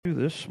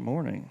this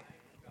morning.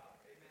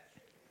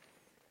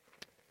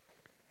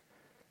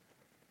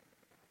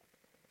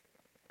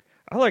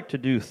 I like to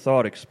do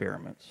thought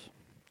experiments.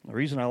 The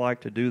reason I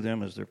like to do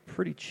them is they're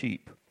pretty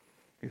cheap.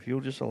 If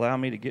you'll just allow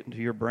me to get into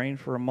your brain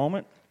for a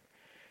moment,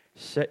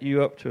 set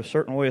you up to a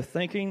certain way of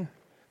thinking,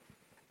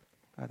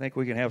 I think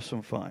we can have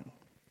some fun.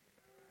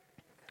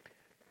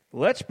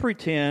 Let's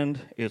pretend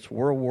it's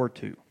World War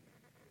II,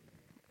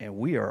 and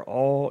we are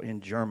all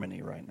in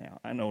Germany right now.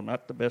 I know,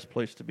 not the best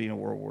place to be in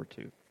World War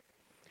II.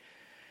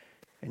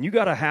 And you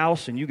got a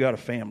house and you got a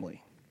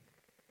family.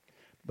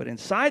 But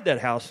inside that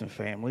house and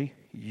family,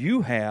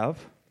 you have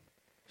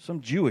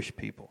some Jewish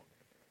people.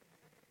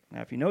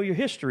 Now, if you know your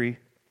history,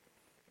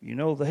 you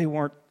know they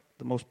weren't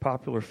the most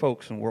popular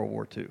folks in World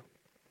War II.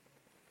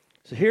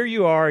 So here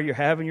you are, you're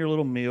having your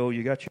little meal,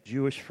 you got your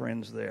Jewish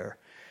friends there,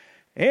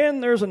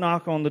 and there's a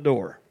knock on the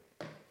door.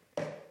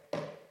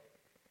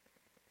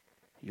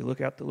 You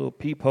look out the little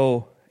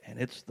peephole, and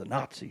it's the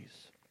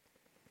Nazis.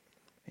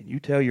 And you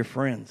tell your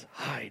friends,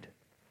 hide.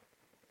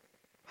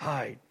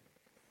 Hide.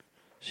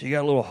 So you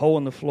got a little hole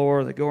in the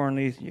floor, they go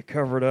underneath, and you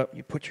cover it up,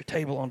 you put your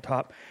table on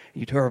top, and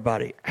you tell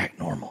everybody, act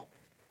normal.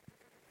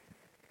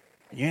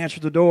 And you answer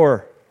the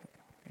door,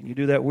 and you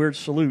do that weird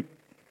salute.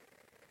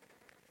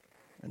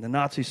 And the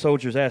Nazi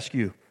soldiers ask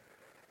you,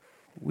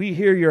 we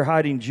hear you're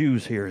hiding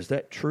Jews here, is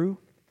that true?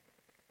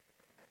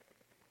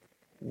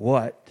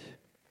 What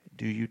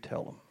do you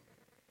tell them?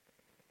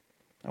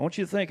 I want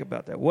you to think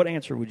about that. What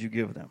answer would you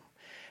give them?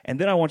 And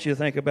then I want you to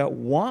think about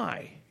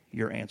why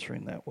you're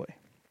answering that way.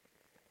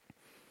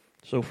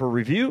 So for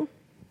review,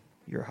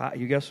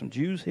 you got some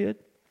Jews hid.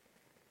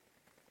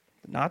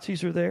 The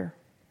Nazis are there.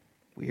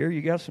 We hear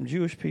you got some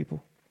Jewish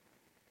people.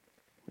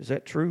 Is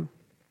that true?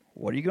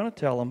 What are you going to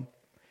tell them?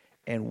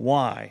 And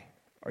why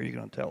are you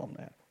going to tell them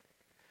that?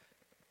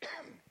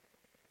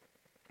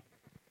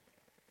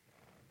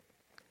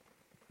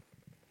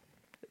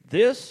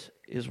 This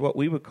is what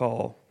we would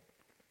call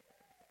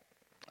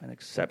an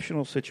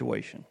exceptional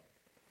situation.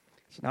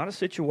 It's not a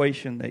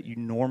situation that you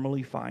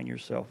normally find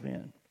yourself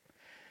in.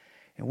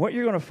 And what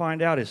you're going to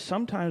find out is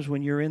sometimes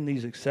when you're in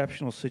these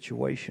exceptional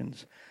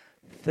situations,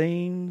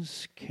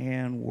 things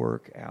can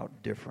work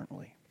out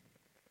differently.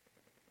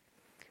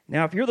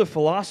 Now, if you're the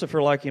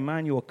philosopher like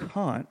Immanuel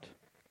Kant,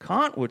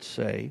 Kant would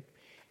say,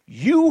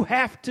 you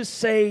have to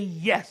say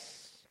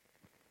yes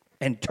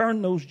and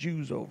turn those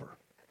Jews over,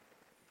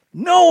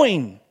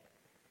 knowing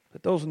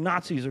that those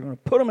Nazis are going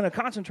to put them in a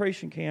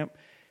concentration camp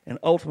and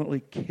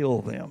ultimately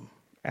kill them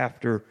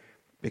after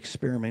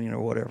experimenting or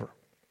whatever.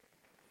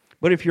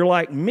 But if you're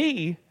like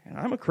me, and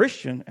I'm a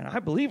Christian, and I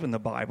believe in the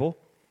Bible,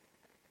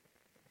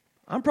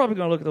 I'm probably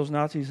going to look at those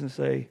Nazis and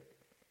say,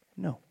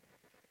 no.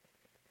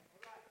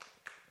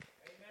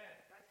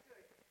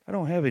 I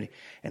don't have any.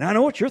 And I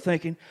know what you're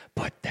thinking,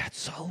 but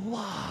that's a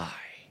lie.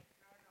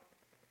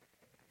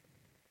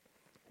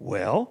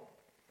 Well,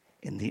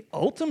 in the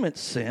ultimate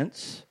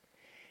sense,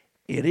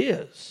 it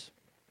is.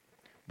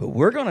 But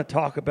we're going to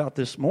talk about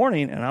this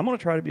morning, and I'm going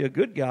to try to be a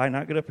good guy,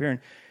 not get up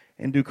here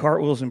and do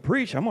cartwheels and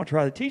preach. I'm going to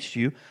try to teach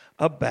you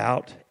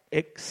about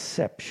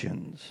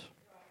exceptions.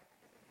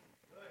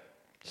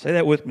 Say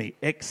that with me,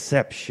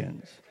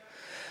 exceptions.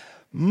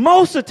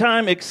 Most of the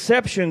time,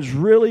 exceptions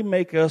really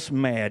make us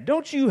mad.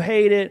 Don't you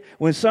hate it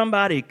when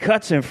somebody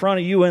cuts in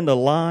front of you in the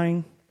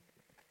line?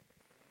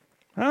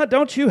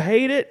 Don't you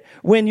hate it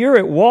when you're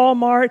at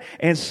Walmart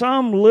and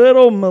some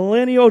little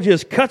millennial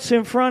just cuts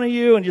in front of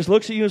you and just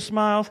looks at you and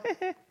smiles?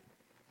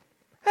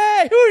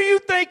 Hey, who do you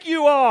think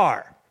you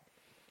are?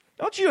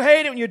 Don't you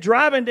hate it when you're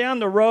driving down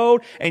the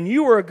road and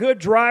you were a good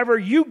driver,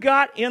 you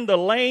got in the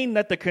lane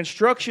that the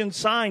construction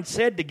sign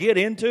said to get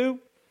into?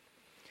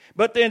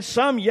 But then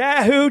some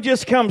yahoo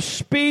just comes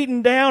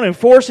speeding down and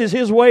forces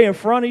his way in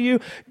front of you.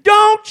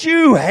 Don't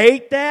you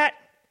hate that?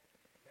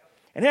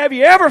 And have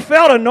you ever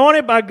felt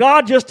anointed by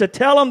God just to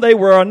tell them they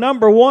were a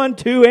number 1,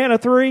 2, and a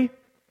 3?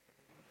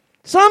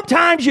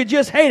 Sometimes you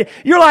just hate it.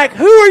 You're like,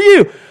 who are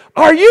you?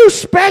 Are you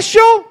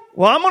special?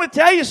 Well, I'm going to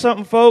tell you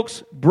something,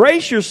 folks.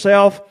 Brace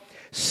yourself.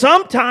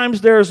 Sometimes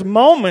there's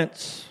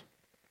moments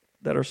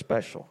that are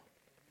special.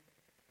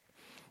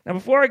 Now,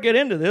 before I get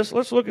into this,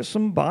 let's look at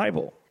some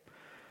Bible.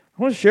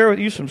 I want to share with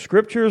you some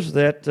scriptures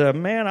that,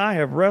 I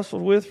have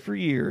wrestled with for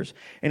years.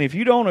 And if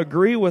you don't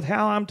agree with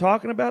how I'm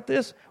talking about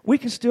this, we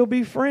can still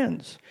be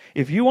friends.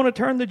 If you want to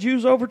turn the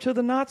Jews over to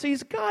the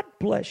Nazis, God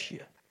bless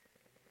you.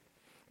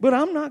 But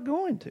I'm not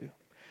going to.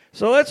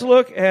 So let's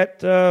look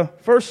at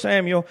 1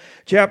 Samuel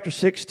chapter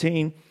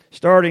 16,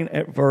 starting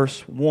at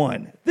verse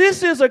 1.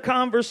 This is a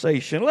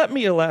conversation. Let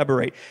me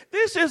elaborate.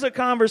 This is a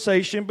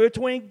conversation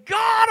between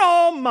God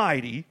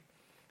Almighty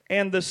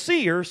and the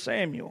seer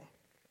Samuel.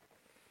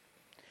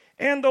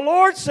 And the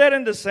Lord said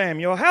unto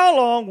Samuel, how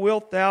long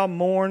wilt thou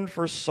mourn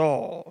for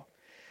Saul,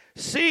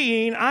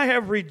 seeing I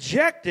have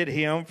rejected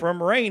him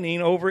from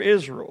reigning over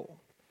Israel?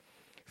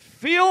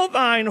 Fill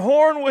thine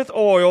horn with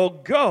oil,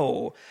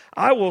 go,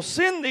 I will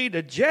send thee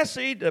to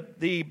Jesse the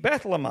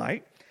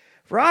Bethlehemite,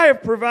 for I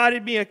have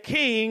provided me a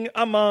king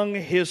among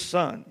his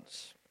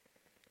sons.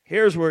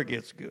 Here's where it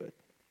gets good.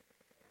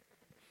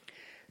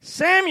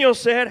 Samuel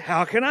said,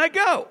 how can I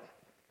go?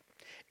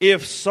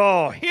 If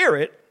Saul hear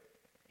it,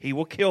 he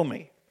will kill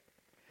me.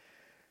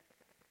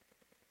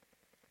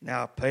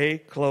 Now pay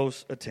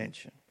close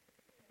attention.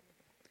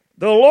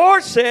 The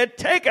Lord said,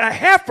 take a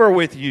heifer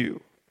with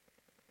you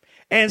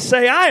and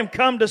say, I am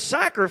come to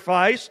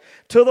sacrifice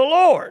to the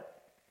Lord.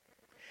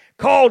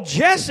 Call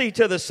Jesse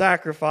to the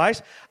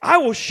sacrifice. I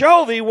will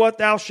show thee what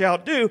thou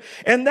shalt do,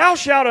 and thou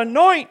shalt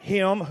anoint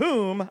him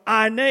whom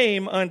I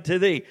name unto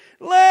thee.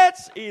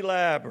 Let's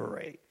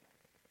elaborate.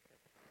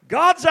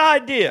 God's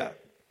idea.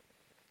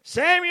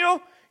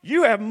 Samuel,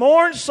 you have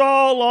mourned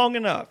Saul long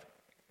enough.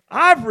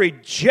 I've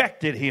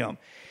rejected him.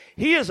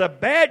 He is a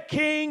bad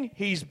king.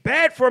 He's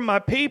bad for my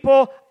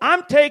people.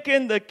 I'm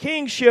taking the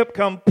kingship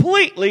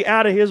completely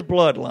out of his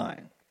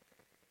bloodline.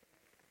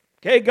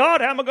 Okay,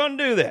 God, how am I going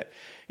to do that?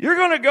 You're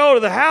going to go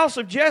to the house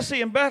of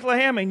Jesse in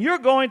Bethlehem and you're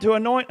going to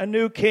anoint a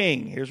new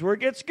king. Here's where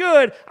it gets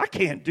good. I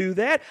can't do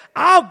that.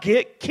 I'll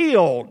get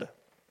killed.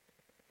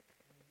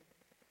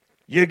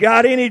 You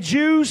got any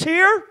Jews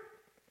here?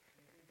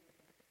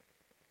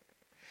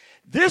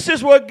 This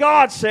is what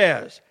God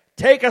says.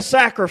 Take a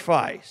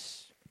sacrifice.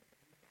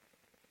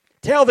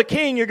 Tell the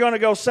king you're going to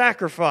go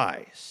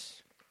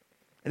sacrifice.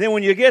 And then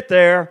when you get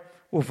there,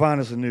 we'll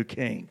find us a new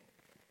king.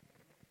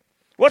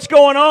 What's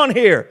going on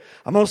here?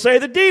 I'm going to say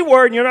the D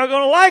word and you're not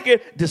going to like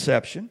it.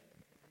 Deception.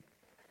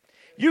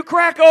 You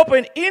crack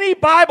open any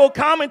Bible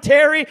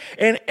commentary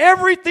and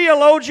every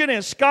theologian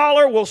and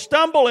scholar will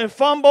stumble and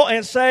fumble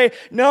and say,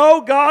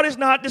 no, God is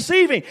not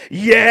deceiving.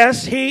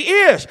 Yes, He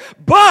is.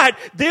 But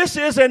this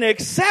is an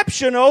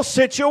exceptional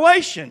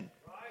situation.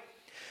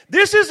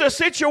 This is a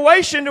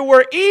situation to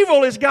where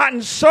evil has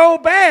gotten so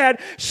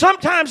bad,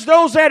 sometimes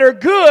those that are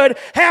good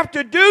have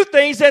to do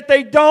things that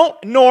they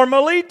don't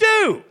normally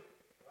do.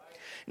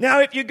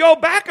 Now, if you go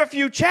back a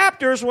few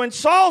chapters, when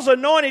Saul's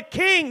anointed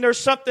king, there's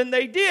something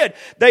they did.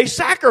 They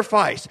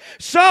sacrificed.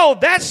 So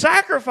that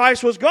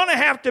sacrifice was going to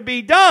have to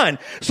be done.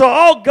 So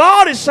all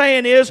God is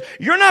saying is,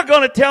 you're not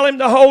going to tell him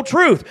the whole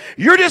truth.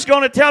 You're just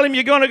going to tell him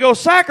you're going to go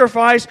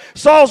sacrifice.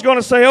 Saul's going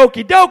to say,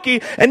 okie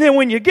dokie. And then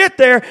when you get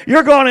there,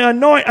 you're going to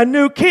anoint a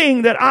new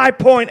king that I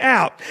point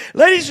out.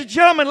 Ladies and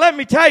gentlemen, let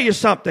me tell you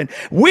something.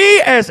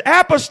 We as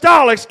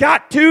apostolics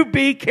got to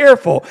be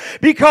careful,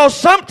 because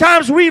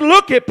sometimes we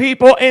look at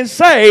people and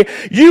say,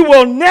 you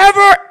will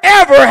never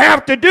ever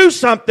have to do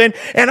something,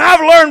 and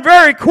I've learned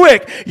very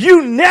quick,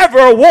 you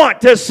never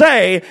want to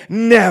say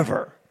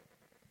never.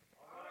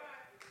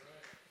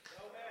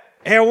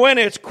 And when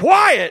it's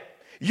quiet,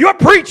 you're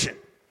preaching.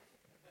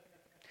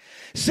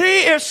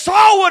 See, if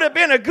Saul would have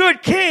been a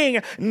good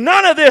king,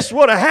 none of this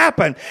would have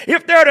happened.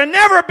 If there'd have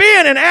never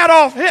been an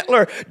Adolf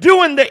Hitler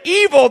doing the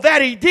evil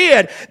that he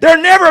did,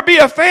 there'd never be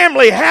a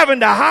family having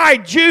to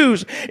hide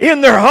Jews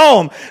in their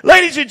home.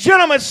 Ladies and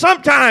gentlemen,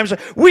 sometimes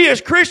we as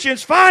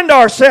Christians find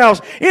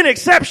ourselves in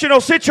exceptional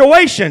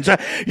situations.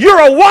 You're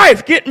a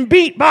wife getting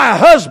beat by a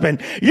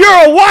husband.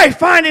 You're a wife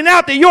finding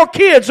out that your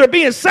kids are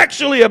being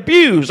sexually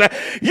abused.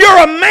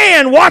 You're a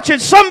man watching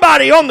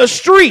somebody on the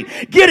street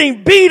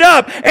getting beat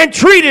up and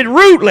treated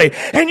rudely,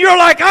 and you're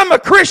like, I'm a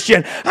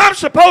Christian, I'm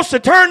supposed to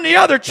turn the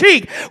other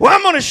cheek. Well,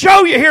 I'm going to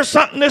show you here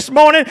something this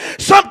morning.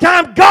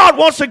 Sometimes God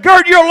wants to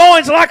gird your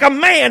loins like a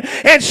man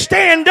and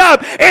stand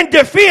up and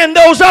defend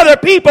those other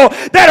people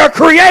that are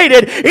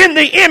created in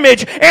the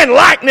image and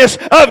likeness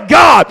of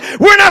God.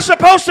 We're not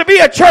supposed to be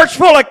a church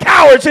full of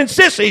cowards and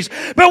sissies,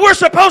 but we're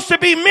supposed to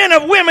be men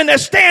and women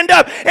that stand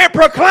up and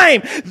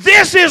proclaim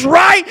this is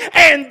right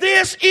and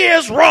this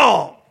is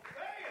wrong.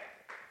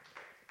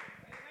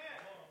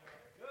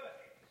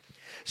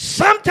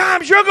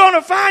 Sometimes you're going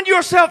to find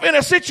yourself in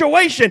a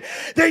situation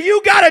that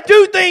you got to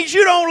do things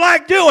you don't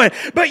like doing,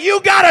 but you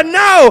got to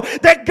know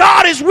that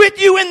God is with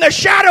you in the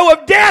shadow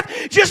of death,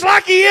 just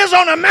like He is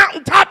on the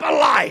mountaintop of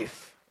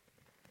life.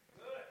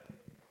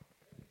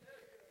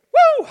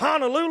 Woo,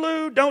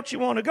 Honolulu, don't you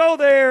want to go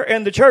there?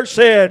 And the church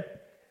said,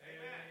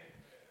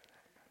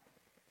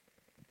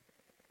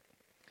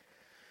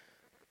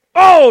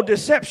 oh,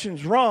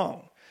 deception's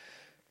wrong.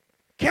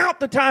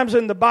 Count the times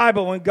in the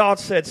Bible when God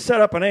said,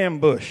 set up an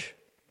ambush.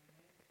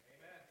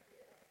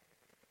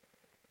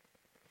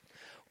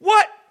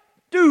 What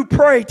do,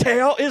 pray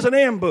tell, is an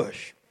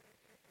ambush?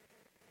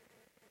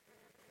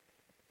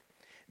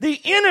 The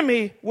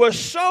enemy was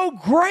so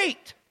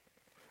great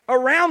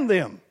around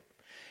them.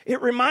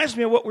 It reminds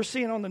me of what we're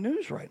seeing on the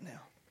news right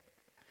now.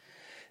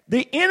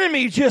 The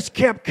enemy just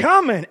kept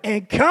coming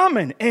and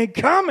coming and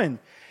coming.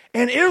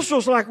 And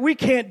Israel's like, we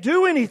can't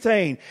do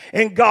anything.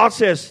 And God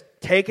says,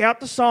 take out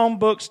the psalm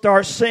book,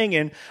 start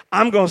singing.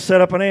 I'm going to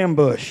set up an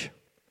ambush.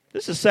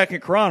 This is 2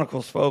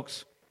 Chronicles,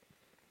 folks.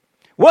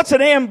 What's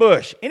an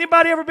ambush?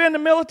 Anybody ever been in the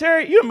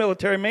military? You're a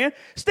military man.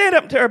 Stand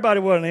up and tell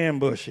everybody what an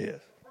ambush is.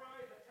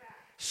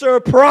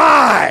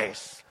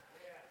 Surprise.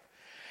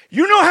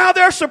 You know how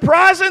they're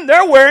surprising?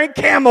 They're wearing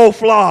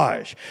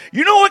camouflage.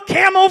 You know what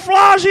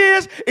camouflage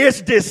is?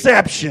 It's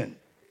deception.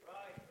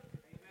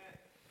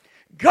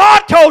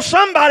 God told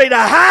somebody to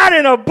hide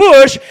in a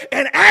bush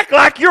and act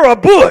like you're a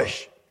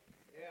bush.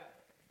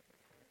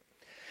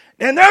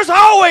 And there's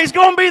always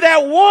going to be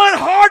that one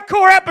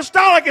hardcore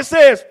apostolic that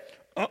says,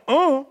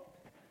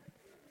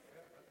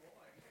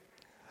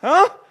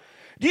 Huh?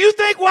 Do you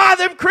think why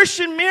them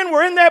Christian men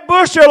were in that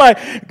bush? They're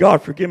like,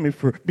 God, forgive me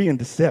for being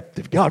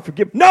deceptive. God,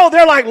 forgive me. No,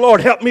 they're like,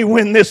 Lord, help me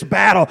win this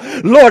battle.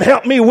 Lord,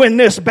 help me win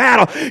this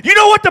battle. You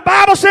know what the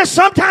Bible says?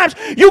 Sometimes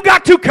you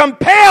got to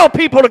compel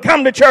people to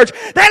come to church.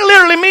 That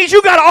literally means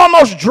you got to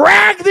almost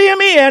drag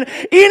them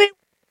in.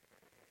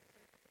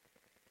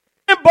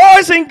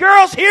 Boys and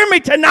girls, hear me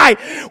tonight.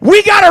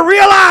 We got to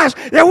realize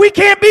that we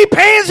can't be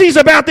pansies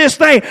about this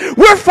thing.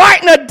 We're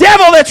fighting a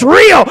devil that's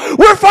real.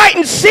 We're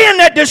fighting sin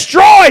that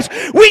destroys.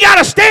 We got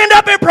to stand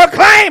up and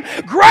proclaim,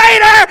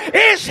 greater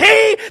is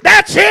he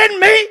that's in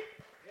me.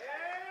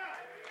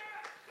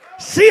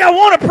 See, I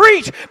want to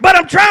preach, but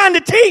I'm trying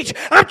to teach.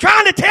 I'm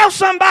trying to tell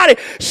somebody,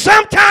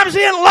 sometimes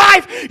in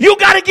life, you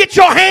got to get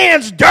your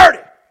hands dirty.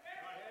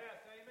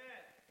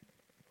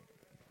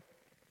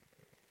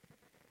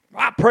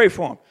 I pray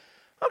for them.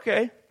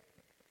 Okay.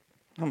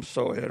 I'm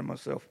so ahead of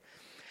myself.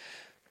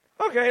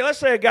 Okay, let's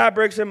say a guy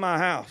breaks in my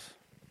house.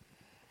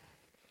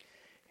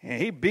 And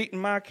he beating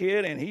my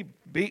kid and he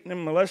beating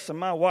and molesting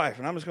my wife.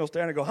 And I'm just going to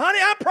stand there and go, honey,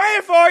 I'm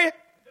praying for you.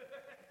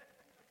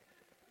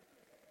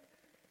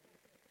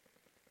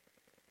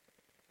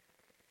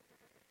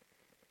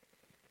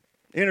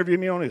 Interview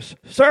me on this.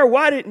 Sir,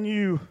 why didn't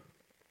you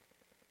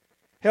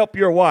help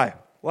your wife?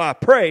 Well, I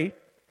prayed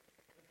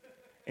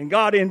and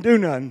God didn't do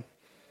nothing.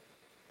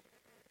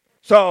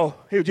 So,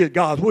 it was just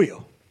God's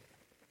will.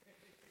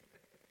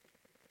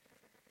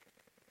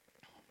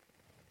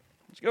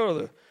 Let's go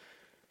to the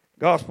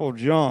Gospel of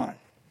John,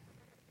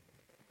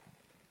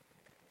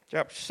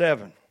 chapter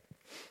 7,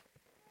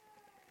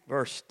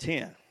 verse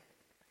 10.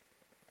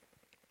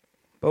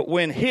 But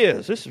when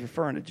this is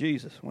referring to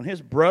Jesus, when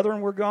his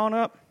brethren were gone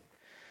up,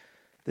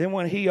 then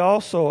went he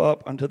also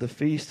up unto the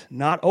feast,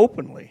 not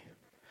openly,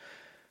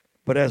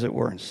 but as it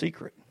were in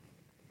secret.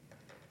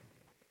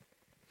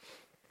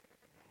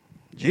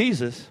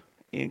 Jesus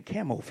in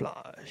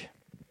camouflage.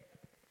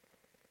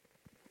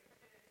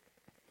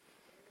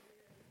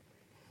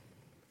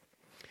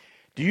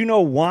 Do you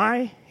know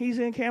why he's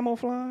in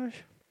camouflage?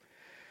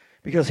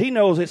 Because he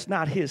knows it's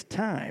not his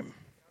time.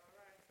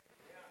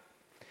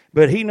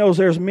 But he knows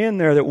there's men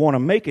there that want to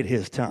make it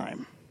his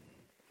time.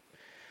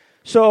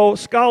 So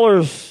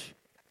scholars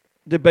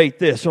debate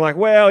this. They're like,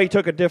 well, he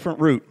took a different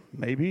route.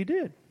 Maybe he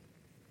did.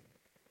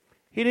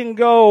 He didn't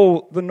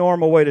go the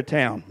normal way to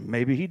town.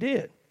 Maybe he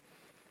did.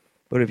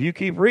 But if you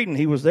keep reading,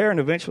 he was there and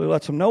eventually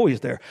lets them know he's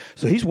there.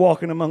 So he's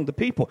walking among the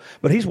people.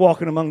 But he's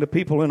walking among the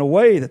people in a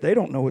way that they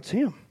don't know it's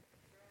him.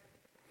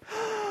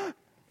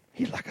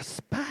 He's like a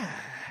spy.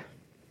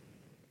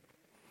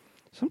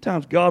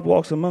 Sometimes God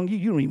walks among you,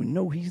 you don't even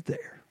know he's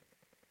there.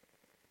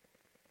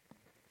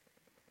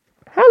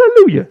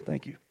 Hallelujah.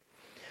 Thank you.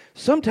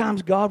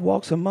 Sometimes God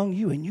walks among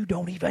you and you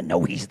don't even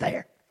know he's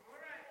there.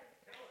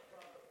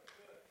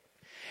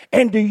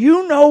 And do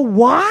you know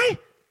why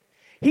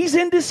he's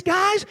in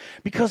disguise?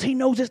 Because he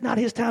knows it's not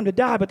his time to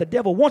die, but the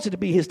devil wants it to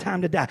be his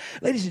time to die.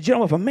 Ladies and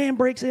gentlemen, if a man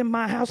breaks in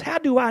my house, how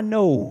do I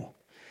know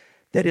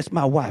that it's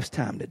my wife's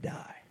time to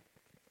die?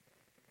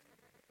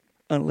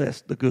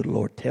 Unless the good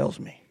Lord tells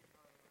me.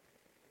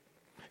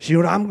 So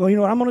you know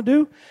what I'm going to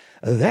do?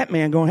 That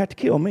man going to have to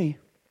kill me.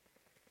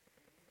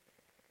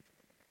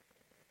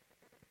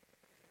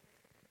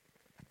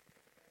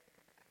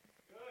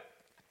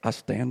 I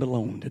stand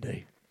alone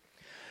today.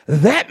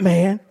 That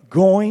man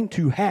going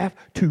to have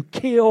to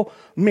kill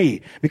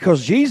me.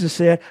 Because Jesus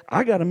said,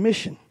 I got a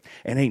mission.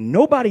 And ain't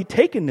nobody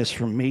taking this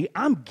from me.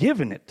 I'm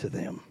giving it to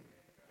them.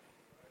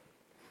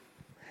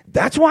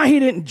 That's why he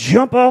didn't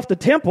jump off the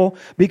temple,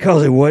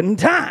 because it wasn't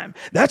time.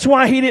 That's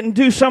why he didn't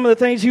do some of the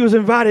things he was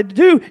invited to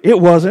do. It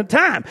wasn't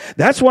time.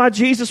 That's why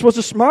Jesus was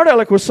a smart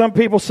aleck with some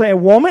people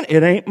saying, woman,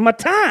 it ain't my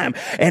time.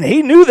 And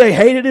he knew they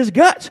hated his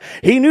guts.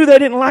 He knew they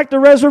didn't like the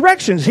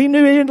resurrections. He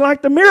knew they didn't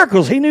like the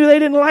miracles. He knew they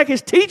didn't like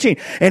his teaching.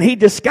 And he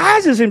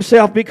disguises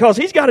himself because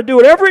he's got to do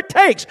whatever it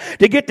takes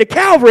to get to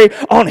Calvary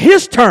on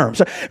his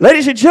terms.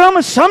 Ladies and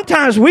gentlemen,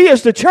 sometimes we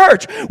as the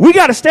church, we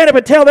got to stand up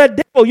and tell that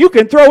devil, you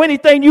can throw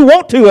anything you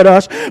want to at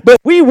us, but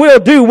we will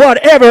do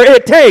whatever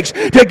it takes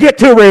to get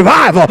to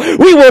revival.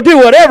 We will do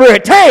whatever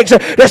it takes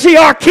to see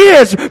our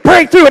kids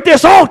break through at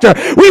this altar.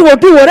 We will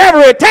do whatever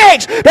it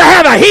takes to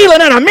have a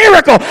healing and a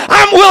miracle.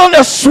 I'm willing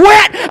to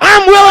sweat.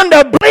 I'm willing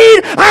to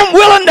bleed. I'm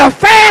willing to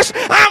fast.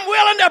 I'm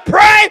willing to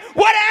pray.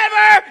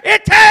 Whatever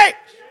it takes.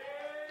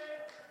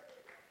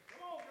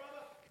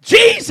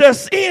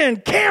 Jesus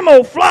in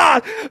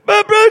camouflage.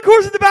 But brother, of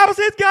course, the Bible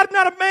says God's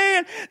not a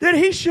man that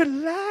he should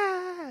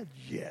lie.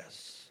 Yes.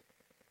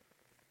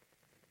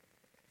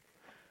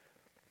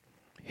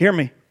 Hear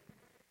me.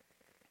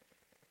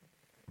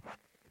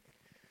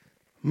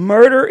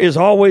 Murder is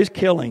always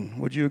killing.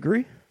 Would you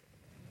agree?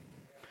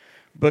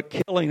 But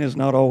killing is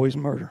not always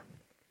murder.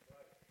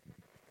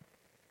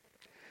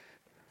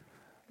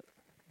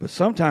 But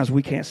sometimes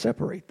we can't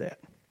separate that.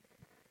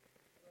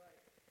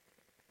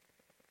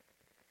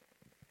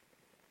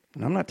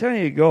 And I'm not telling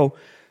you to go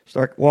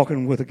start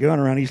walking with a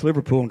gun around East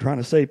Liverpool and trying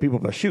to save people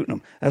by shooting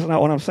them. That's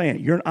not what I'm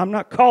saying. I'm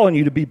not calling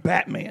you to be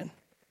Batman.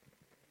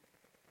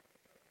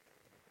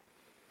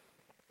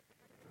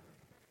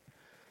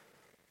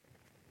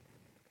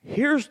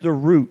 Here's the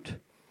root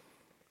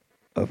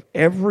of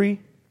everything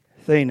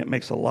that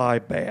makes a lie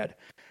bad.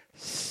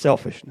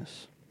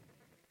 Selfishness.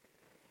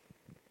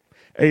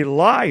 A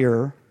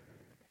liar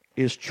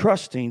is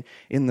trusting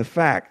in the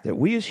fact that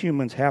we as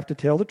humans have to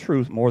tell the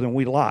truth more than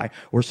we lie,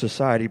 or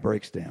society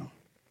breaks down.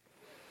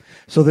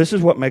 So this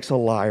is what makes a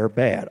liar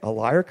bad. A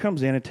liar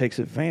comes in and takes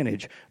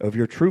advantage of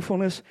your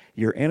truthfulness,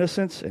 your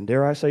innocence, and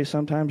dare I say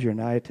sometimes your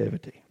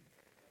naivety.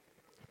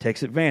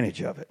 Takes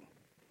advantage of it.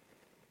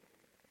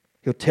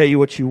 He'll tell you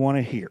what you want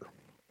to hear.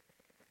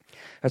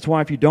 That's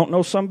why if you don't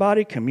know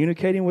somebody,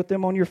 communicating with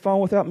them on your phone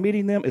without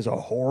meeting them is a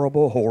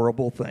horrible,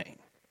 horrible thing.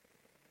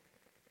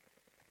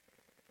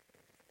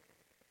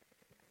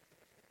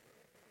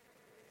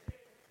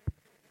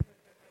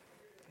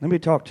 Let me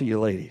talk to you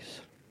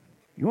ladies.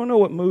 You want to know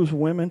what moves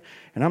women?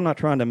 And I'm not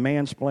trying to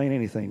mansplain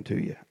anything to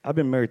you. I've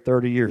been married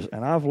 30 years,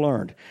 and I've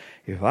learned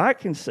if I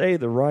can say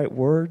the right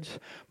words,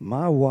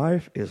 my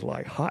wife is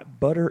like hot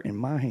butter in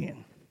my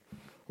hand.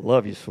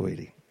 Love you,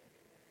 sweetie.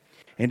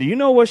 And do you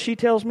know what she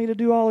tells me to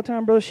do all the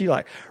time, brother? She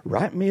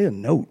write me a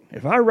note.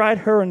 If I write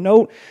her a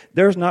note,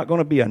 there's not going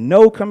to be a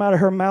no come out of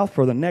her mouth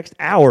for the next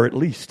hour at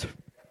least.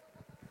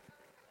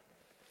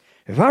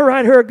 If I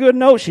write her a good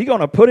note, she's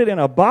going to put it in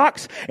a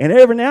box and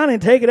every now and then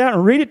take it out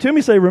and read it to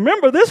me, say,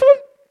 remember this one?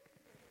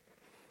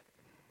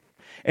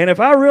 And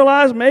if I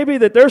realize maybe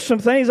that there's some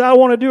things I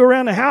want to do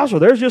around the house, or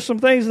there's just some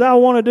things that I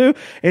want to do,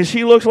 and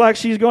she looks like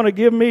she's going to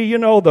give me,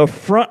 the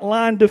front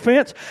line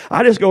defense,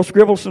 I just go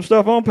scribble some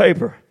stuff on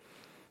paper.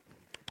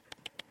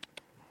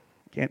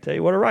 Can't tell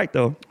you what to write,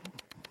 though.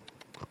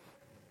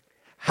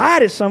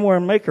 Hide it somewhere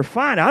and make her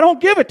find it. I don't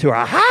give it to her.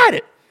 I hide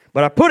it.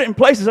 But I put it in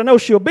places I know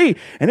she'll be.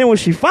 And then when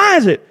she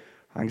finds it,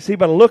 I can see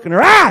by the look in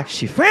her eye,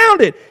 she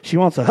found it. She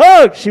wants a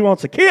hug. She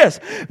wants a kiss.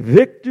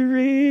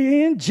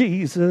 Victory in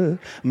Jesus,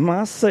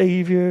 my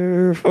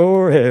Savior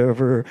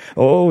forever.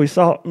 Oh, he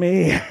sought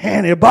me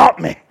and he bought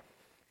me.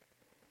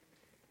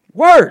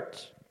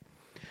 Words.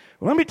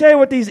 Well, let me tell you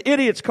what these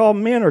idiots called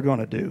men are going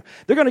to do.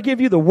 They're going to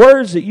give you the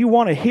words that you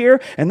want to hear,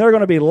 and they're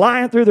going to be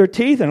lying through their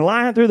teeth and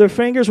lying through their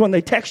fingers when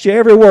they text you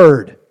every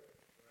word.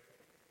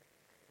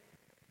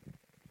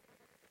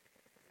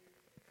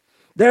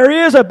 There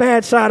is a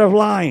bad side of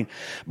lying.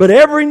 But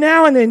every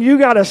now and then you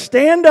got to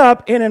stand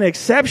up in an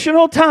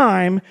exceptional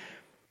time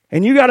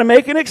and you got to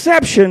make an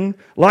exception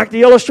like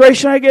the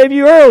illustration I gave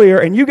you earlier,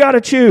 and you got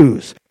to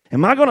choose.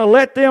 Am I going to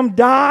let them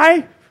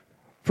die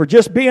for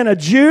just being a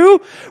Jew,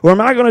 or am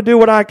I going to do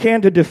what I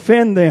can to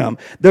defend them?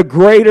 The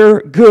greater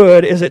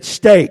good is at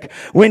stake.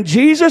 When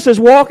Jesus is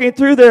walking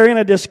through there in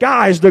a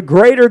disguise, the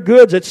greater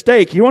good's at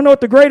stake. You want to know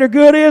what the greater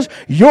good is?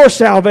 Your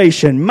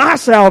salvation, my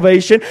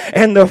salvation,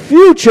 and the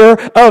future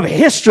of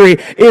history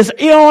is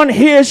on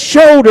his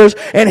shoulders,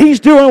 and he's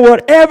doing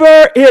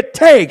whatever it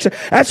takes.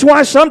 That's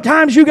why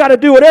sometimes you got to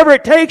do whatever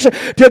it takes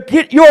to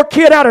get your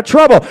kid out of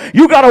trouble.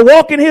 You got to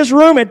walk in his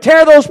room and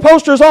tear those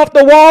posters off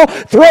the wall,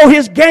 throw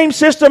his game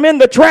system in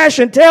the trash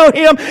and tell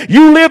him,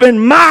 you live in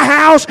my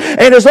house,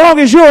 and as long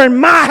as you're in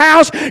my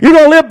house, you're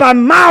going to live by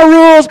my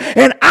rules,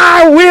 and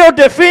I will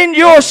defend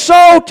your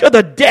soul to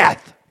the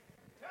death.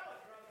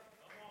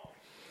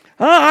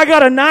 I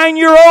got a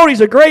 9-year-old.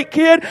 He's a great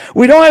kid.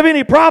 We don't have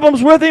any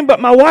problems with him, but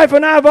my wife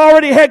and I have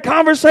already had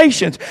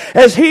conversations.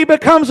 As he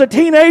becomes a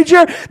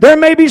teenager, there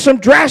may be some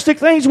drastic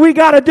things we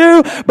got to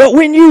do, but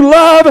when you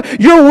love,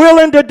 you're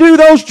willing to do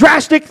those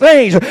drastic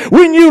things.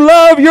 When you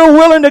love, you're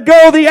willing to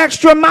go the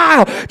extra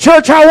mile.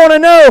 Church, I want to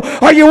know,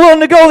 are you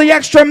willing to go the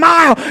extra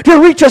mile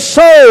to reach a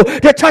soul,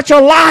 to touch a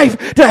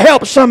life, to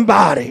help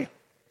somebody?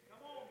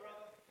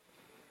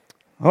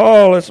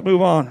 Oh, let's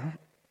move on.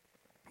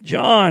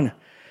 John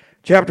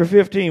Chapter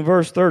 15,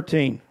 verse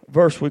 13,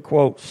 verse we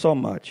quote so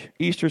much.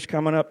 Easter's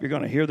coming up. You're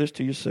going to hear this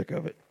till you're sick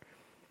of it.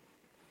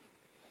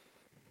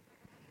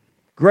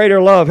 Greater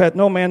love hath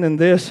no man than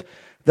this,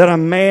 that a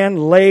man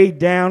lay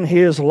down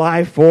his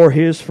life for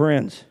his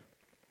friends.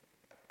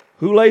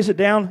 Who lays it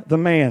down? The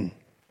man.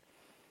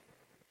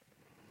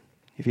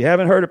 If you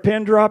haven't heard a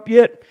pin drop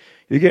yet,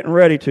 you're getting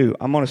ready to.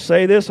 I'm going to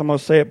say this. I'm going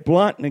to say it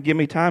blunt and give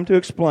me time to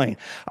explain.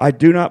 I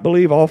do not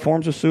believe all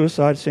forms of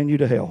suicide send you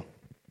to hell.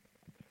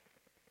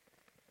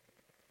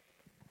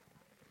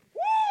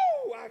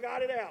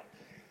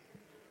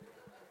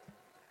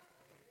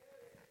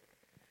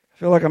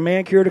 I feel like a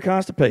man cured of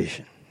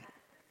constipation.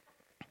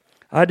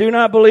 I do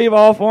not believe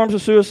all forms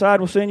of suicide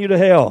will send you to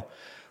hell.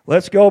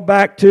 Let's go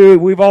back to,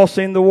 we've all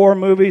seen the war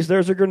movies.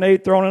 There's a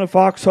grenade thrown in a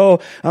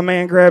foxhole. A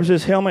man grabs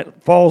his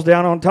helmet, falls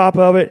down on top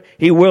of it.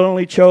 He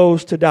willingly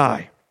chose to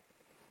die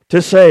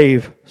to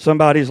save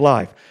somebody's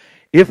life.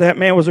 If that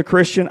man was a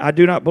Christian, I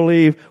do not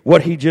believe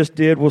what he just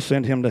did will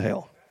send him to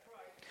hell.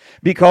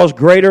 Because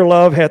greater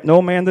love hath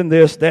no man than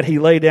this, that he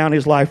lay down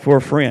his life for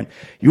a friend.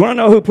 You want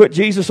to know who put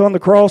Jesus on the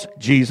cross?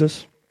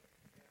 Jesus.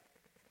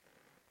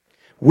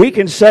 We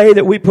can say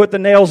that we put the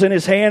nails in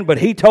his hand, but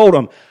he told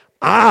him,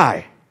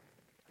 I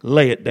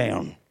lay it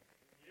down.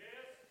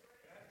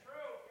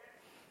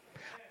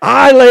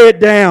 I lay it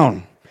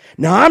down.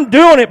 Now, I'm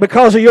doing it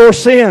because of your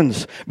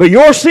sins, but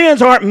your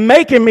sins aren't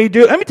making me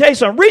do it. Let me tell you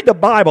something. Read the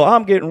Bible.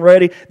 I'm getting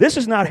ready. This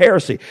is not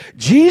heresy.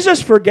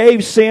 Jesus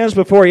forgave sins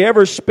before he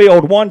ever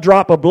spilled one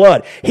drop of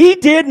blood. He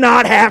did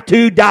not have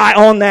to die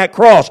on that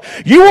cross.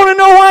 You want to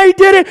know why he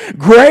did it?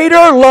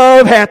 Greater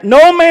love hath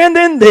no man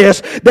than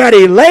this, that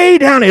he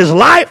laid down his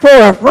life for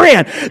a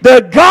friend.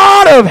 The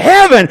God of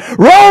heaven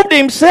robed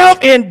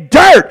himself in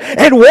dirt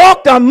and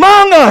walked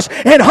among us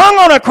and hung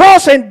on a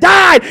cross and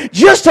died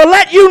just to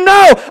let you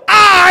know,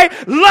 I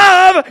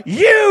love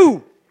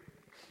you.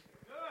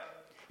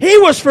 He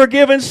was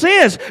forgiven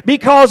sins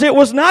because it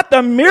was not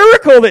the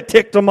miracle that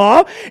ticked him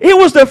off. It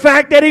was the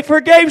fact that he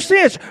forgave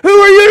sins. Who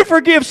are you to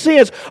forgive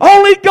sins?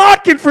 Only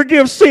God can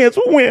forgive sins.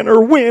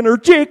 Winner,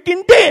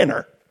 chicken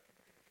dinner.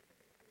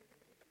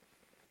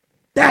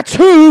 That's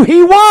who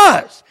he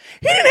was.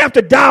 He didn't have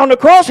to die on the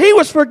cross. He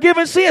was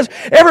forgiven sins.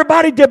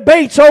 Everybody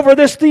debates over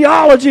this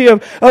theology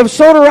of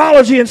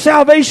soteriology and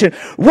salvation.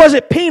 Was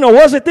it penal?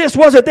 Was it this?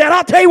 Was it that?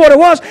 I'll tell you what it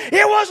was.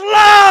 It was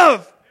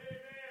love.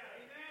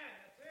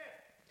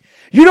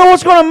 You know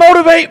what's going to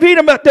motivate me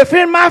to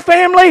defend my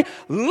family?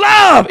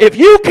 Love. If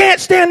you can't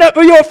stand up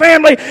for your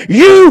family,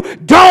 you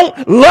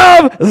don't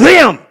love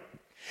them.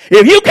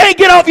 If you can't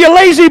get off your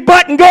lazy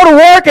butt and go to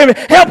work and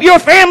help your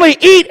family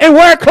eat and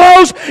wear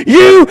clothes,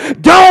 you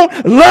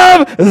don't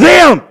love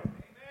them.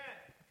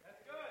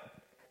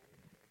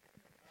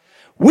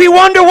 We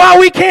wonder why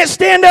we can't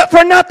stand up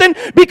for nothing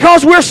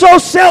because we're so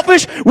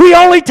selfish, we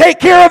only take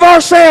care of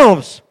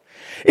ourselves.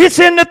 It's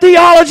in the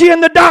theology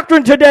and the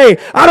doctrine today.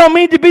 I don't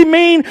mean to be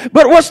mean,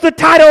 but what's the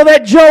title of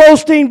that Joel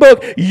Osteen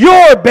book?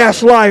 Your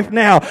Best Life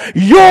Now.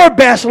 Your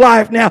Best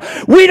Life Now.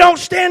 We don't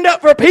stand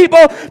up for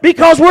people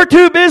because we're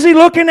too busy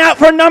looking out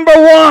for number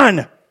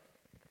one.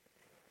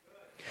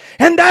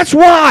 And that's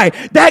why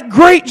that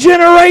great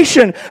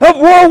generation of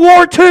World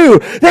War II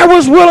that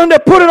was willing to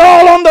put it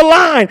all on the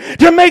line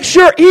to make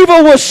sure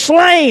evil was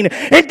slain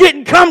and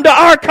didn't come to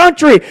our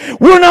country.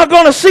 We're not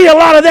going to see a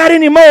lot of that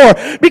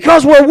anymore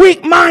because we're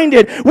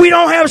weak-minded. We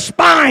don't have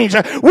spines.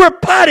 We're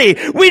putty.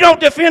 We don't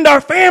defend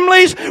our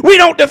families. We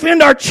don't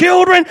defend our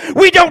children.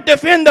 We don't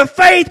defend the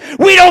faith.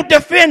 We don't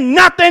defend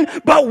nothing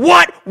but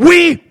what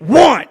we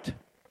want.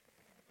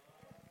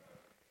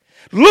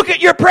 Look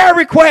at your prayer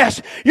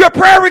requests. Your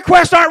prayer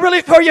requests aren't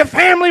really for your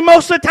family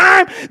most of the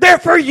time. They're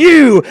for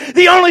you.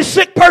 The only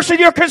sick person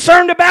you're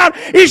concerned about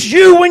is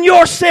you when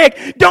you're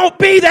sick. Don't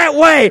be that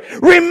way.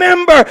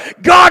 Remember,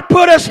 God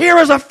put us here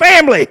as a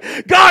family.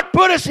 God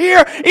put us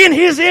here in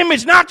His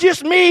image, not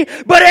just me,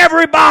 but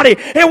everybody.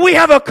 And we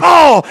have a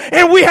call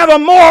and we have a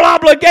moral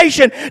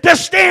obligation to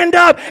stand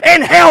up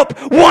and help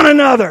one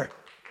another.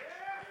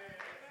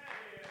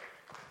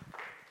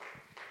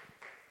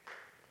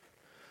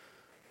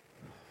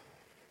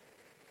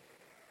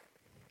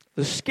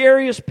 The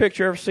scariest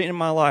picture I've ever seen in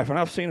my life, and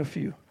I've seen a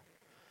few.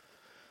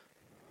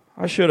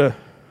 I should have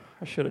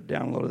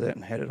downloaded that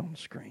and had it on the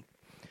screen.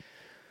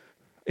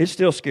 It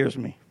still scares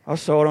me. I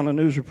saw it on a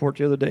news report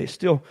the other day.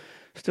 Still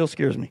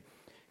scares me.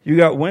 You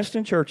got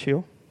Winston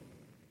Churchill,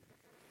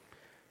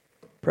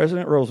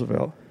 President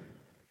Roosevelt,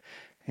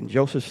 and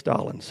Joseph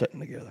Stalin sitting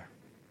together.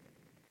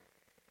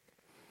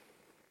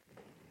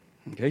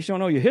 In case you don't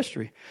know your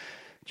history,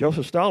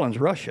 Joseph Stalin's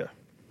Russia,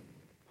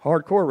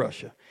 hardcore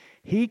Russia.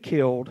 He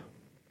killed,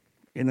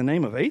 in the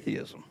name of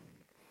atheism,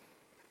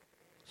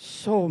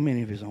 so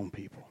many of his own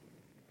people.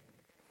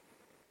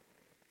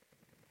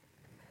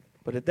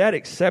 But at that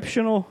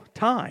exceptional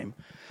time,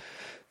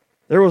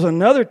 there was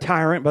another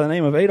tyrant by the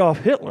name of Adolf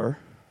Hitler,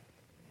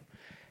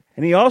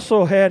 and he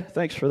also had,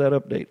 thanks for that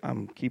update,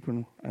 I'm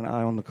keeping an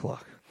eye on the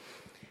clock,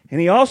 and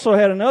he also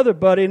had another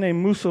buddy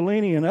named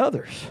Mussolini and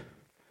others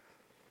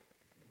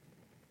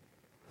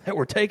that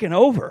were taken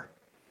over.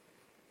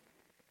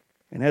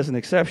 And as an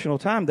exceptional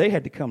time, they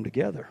had to come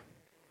together.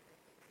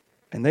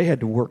 And they had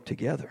to work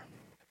together.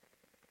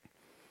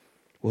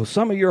 Well,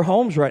 some of your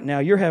homes right now,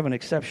 you're having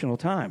exceptional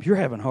times. You're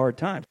having hard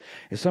times.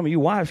 And some of you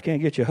wives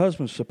can't get your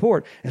husband's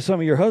support. And some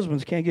of your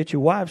husbands can't get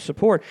your wives'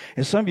 support.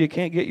 And some of you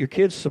can't get your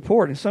kids'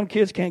 support. And some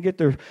kids can't get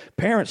their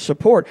parents'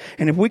 support.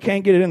 And if we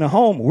can't get it in the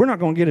home, we're not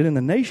going to get it in the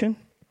nation.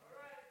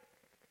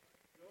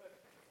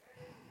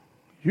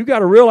 You got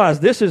to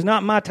realize this is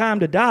not my time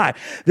to die.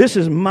 This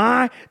is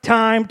my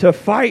time to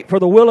fight for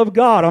the will of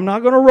God. I'm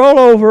not going to roll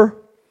over.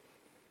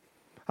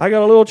 I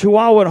got a little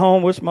chihuahua at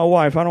home. It's my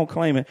wife. I don't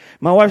claim it.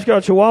 My wife's got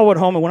a chihuahua at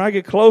home, and when I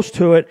get close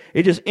to it,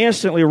 it just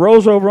instantly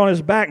rolls over on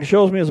his back and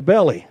shows me his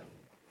belly.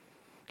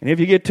 And if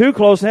you get too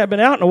close and haven't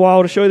been out in a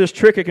while, to show you this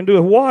trick it can do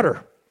with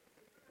water.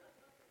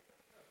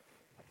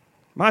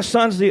 My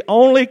son's the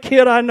only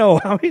kid I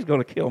know. He's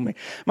going to kill me.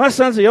 My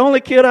son's the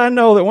only kid I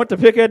know that went to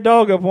pick that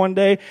dog up one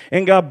day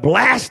and got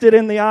blasted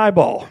in the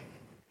eyeball.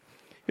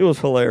 It was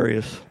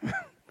hilarious.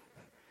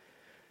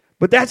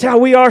 But that's how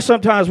we are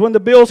sometimes. When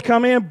the bills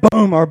come in,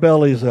 boom, our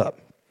belly's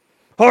up.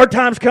 Hard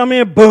times come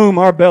in, boom,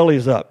 our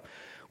belly's up.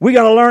 We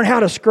got to learn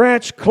how to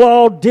scratch,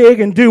 claw, dig,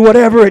 and do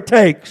whatever it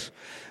takes.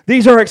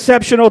 These are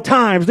exceptional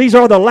times. These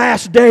are the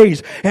last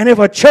days. And if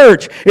a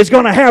church is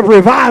going to have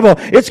revival,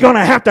 it's going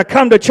to have to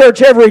come to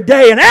church every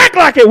day and act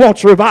like it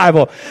wants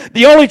revival.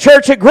 The only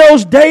church that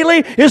grows daily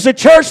is the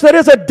church that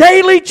is a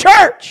daily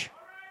church.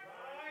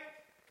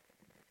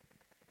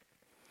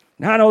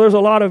 Now, I know there's a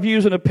lot of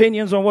views and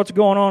opinions on what's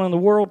going on in the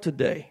world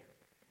today.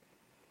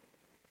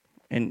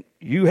 And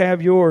you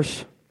have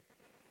yours,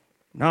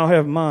 and I'll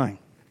have mine.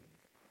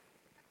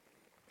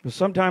 But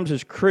sometimes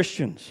as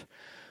Christians,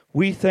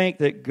 we think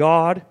that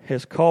God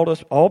has called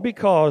us all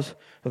because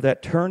of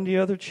that turn the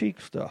other cheek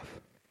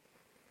stuff.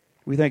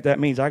 We think that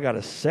means I got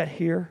to sit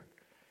here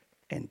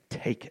and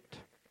take it.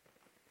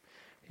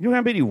 You know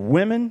how many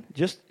women,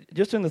 just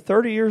in the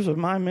 30 years of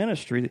my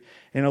ministry,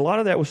 and a lot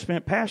of that was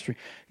spent pastoring,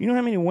 you know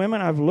how many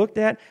women I've looked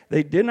at,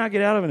 they did not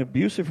get out of an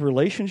abusive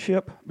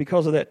relationship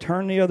because of that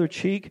turn the other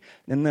cheek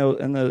and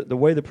the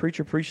way the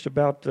preacher preached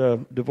about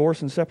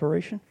divorce and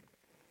separation?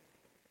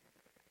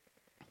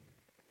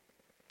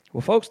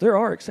 Well, folks, there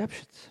are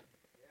exceptions.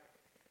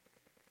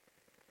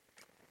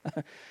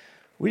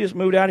 We just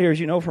moved out here, as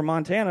you know, from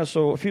Montana.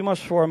 So a few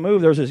months before I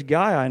moved, there's this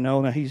guy I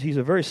know. Now, he's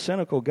a very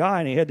cynical guy,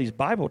 and he had these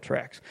Bible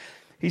tracts.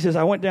 He says,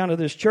 I went down to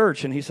this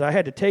church, and he said, I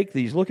had to take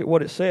these. Look at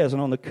what it says.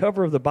 And on the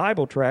cover of the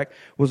Bible tract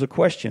was a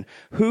question.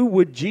 Who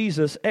would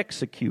Jesus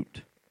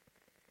execute?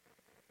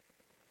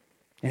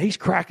 And he's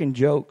cracking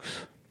jokes.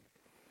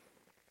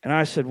 And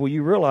I said, well,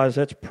 you realize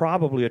that's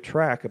probably a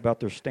tract about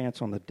their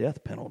stance on the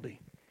death penalty.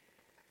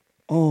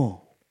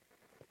 Oh,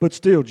 but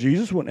still,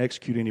 Jesus wouldn't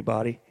execute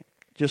anybody.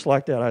 Just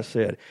like that, I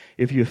said,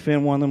 if you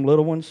offend one of them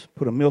little ones,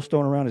 put a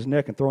millstone around his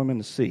neck and throw him in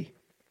the sea.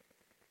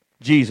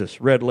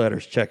 Jesus, red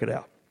letters, check it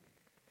out.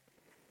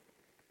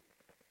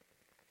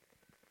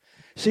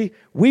 See,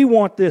 we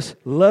want this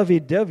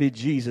lovey-dovey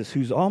Jesus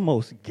who's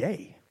almost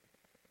gay.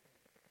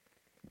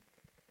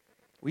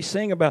 We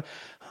sing about,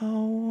 I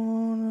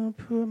want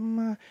to put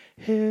my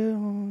head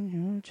on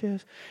your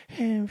chest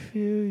and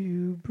feel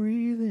you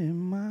breathe in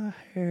my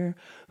hair.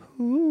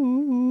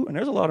 Ooh. And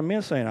there's a lot of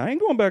men saying, I ain't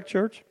going back to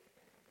church.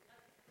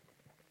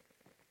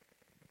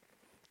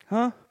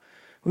 Huh?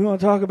 We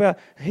want to talk about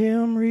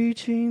him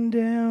reaching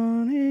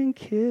down and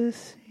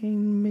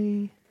kissing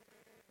me.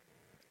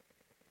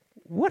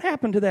 What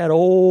happened to that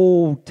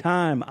old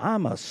time,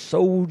 I'm a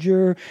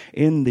soldier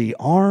in the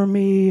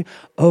army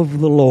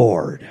of the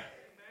Lord?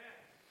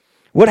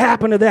 What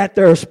happened to that?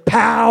 There's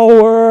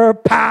power,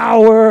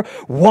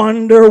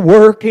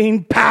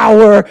 wonder-working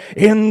power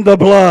in the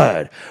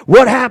blood.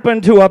 What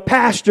happened to a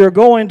pastor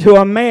going to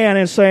a man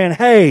and saying,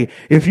 hey,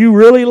 if you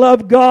really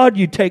love God,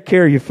 you take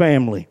care of your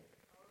family?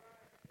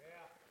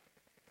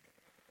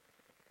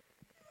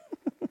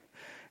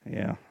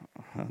 Yeah.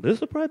 This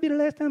will probably be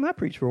the last time I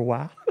preach for a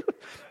while.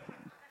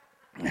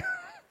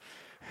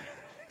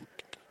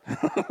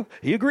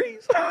 He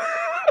agrees.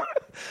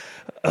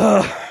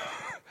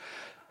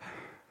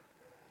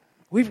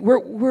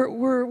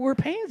 We're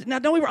paying. Now,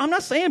 I'm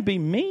not saying be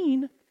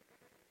mean,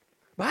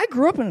 but I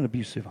grew up in an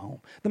abusive home.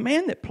 The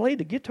man that played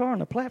the guitar on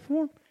the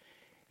platform,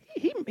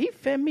 he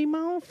fed me my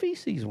own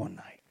feces one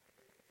night.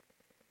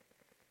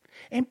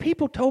 And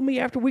people told me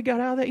after we got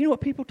out of that, you know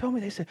what people told me?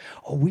 They said,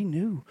 oh, we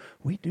knew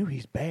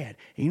he's bad.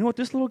 And you know what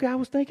this little guy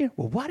was thinking?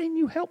 Well, why didn't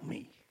you help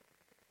me?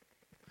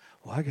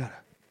 Well, I gotta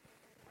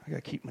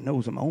keep my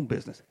nose in my own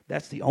business.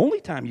 That's the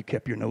only time you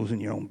kept your nose in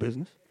your own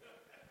business.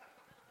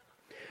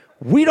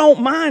 We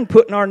don't mind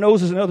putting our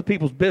noses in other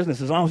people's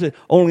business as long as it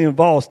only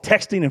involves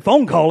texting and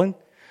phone calling.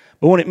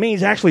 But when it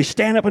means actually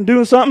stand up and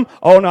doing something,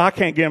 oh no, I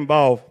can't get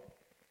involved.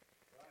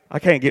 I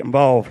can't get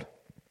involved.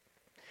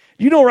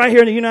 You know, right here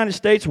in the United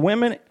States,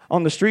 women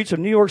on the streets of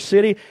New York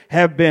City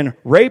have been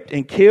raped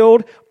and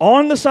killed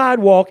on the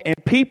sidewalk, and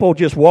people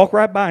just walk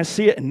right by and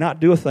see it and not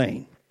do a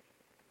thing.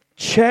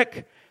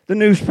 Check the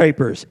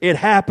newspapers. It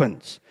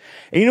happens.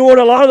 And you know what?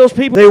 A lot of those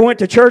people, they went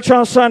to church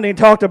on Sunday and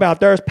talked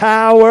about there's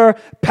power.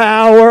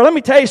 Let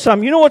me tell you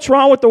something. You know what's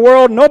wrong with the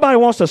world? Nobody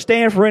wants to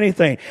stand for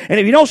anything. And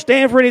if you don't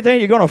stand for anything,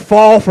 you're going to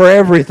fall for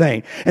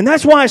everything. And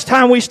that's why it's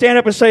time we stand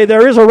up and say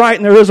there is a right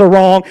and there is a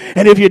wrong.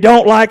 And if you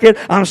don't like it,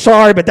 I'm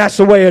sorry, but that's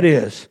the way it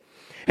is.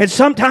 And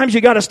sometimes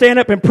you got to stand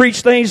up and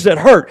preach things that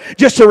hurt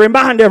just to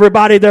remind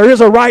everybody there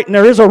is a right and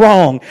there is a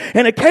wrong.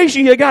 And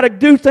occasionally you got to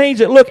do things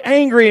that look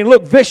angry and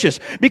look vicious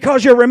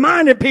because you're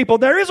reminding people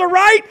there is a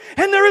right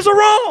and there is a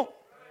wrong.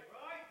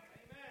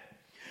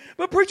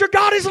 But preacher,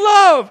 God is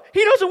love.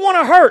 He doesn't want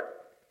to hurt.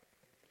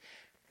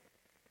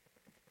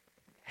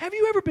 Have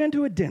you ever been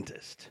to a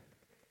dentist?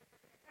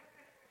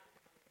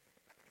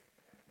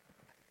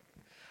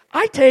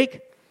 I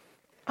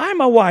and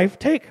my wife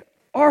take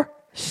our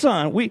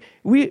son. We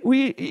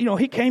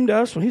he came to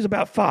us when he was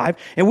about 5,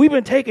 and we've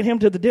been taking him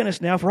to the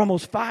dentist now for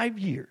almost 5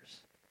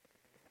 years.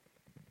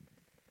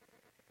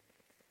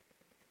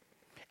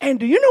 And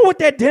do you know what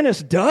that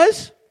dentist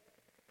does?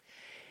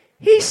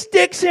 He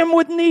sticks him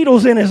with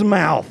needles in his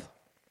mouth.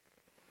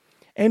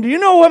 And do you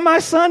know what my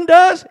son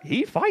does?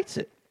 He fights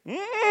it.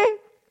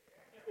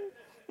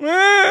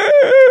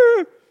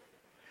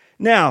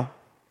 Now,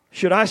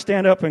 should I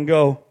stand up and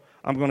go,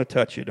 I'm going to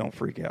touch you, don't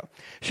freak out.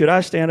 Should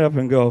I stand up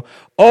and go,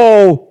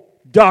 oh,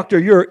 Doctor,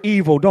 you're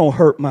evil. Don't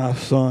hurt my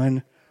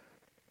son.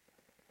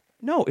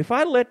 No, if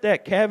I let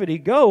that cavity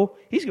go,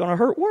 he's going to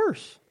hurt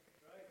worse.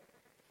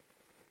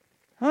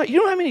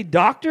 You know how many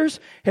doctors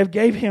have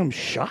gave him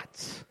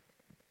shots?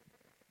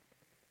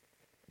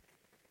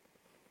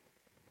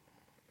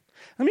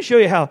 Let me show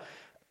you how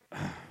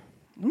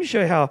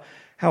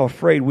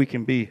afraid we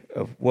can be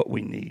of what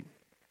we need.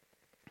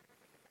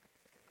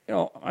 You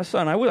know, my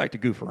son and I, we like to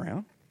goof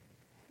around.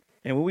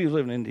 And when we was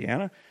living in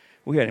Indiana,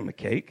 we had him a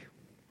cake.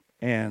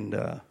 And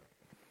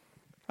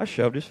I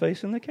shoved his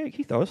face in the cake.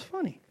 He thought it was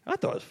funny. I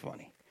thought it was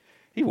funny.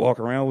 He'd walk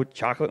around with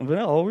chocolate and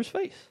vanilla all over his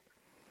face.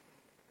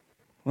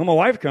 When my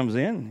wife comes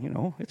in, you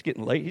know, it's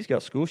getting late. He's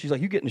got school. She's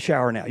like, you get in the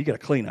shower now. You got to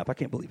clean up. I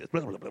can't believe it.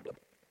 Blah, blah, blah, blah.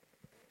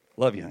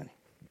 Love you, honey.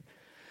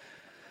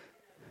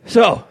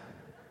 So,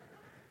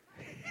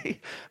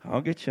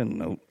 I'll get you a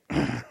note.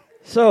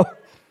 So,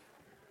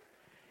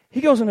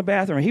 he goes in the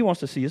bathroom and he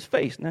wants to see his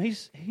face. Now,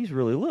 he's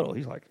really little.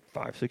 He's like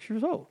 5, 6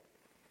 years old.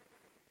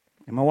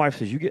 And my wife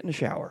says, you get in the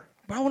shower.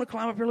 But I want to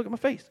climb up here and look at my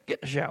face. Get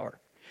in the shower.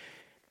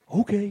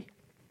 Okay.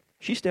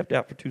 She stepped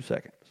out for 2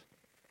 seconds.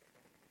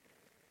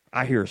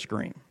 I hear a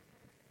scream.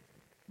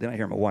 Then I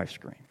hear my wife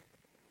scream.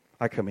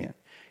 I come in.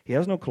 He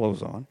has no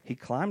clothes on. He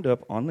climbed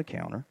up on the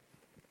counter.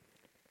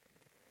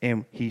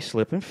 And he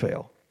slipped and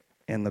fell.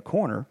 And the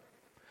corner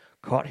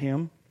caught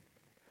him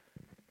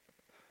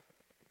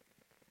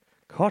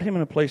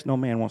in a place no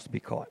man wants to be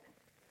caught.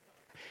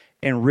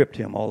 And ripped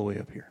him all the way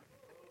up here.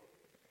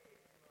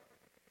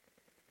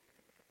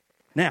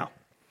 Now,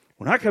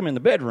 when I come in the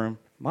bedroom,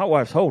 my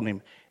wife's holding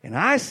him. And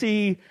I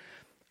see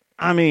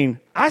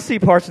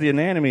parts of the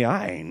anatomy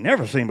I ain't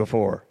never seen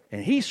before.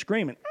 And he's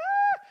screaming,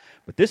 ah!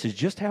 But this is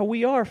just how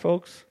we are,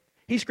 folks.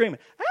 He's screaming,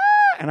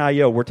 ah! And I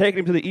yell, we're taking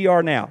him to the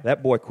ER now.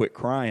 That boy quit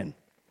crying.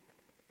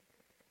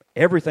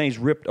 Everything's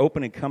ripped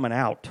open and coming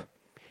out.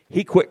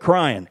 He quit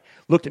crying,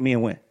 looked at me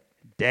and went,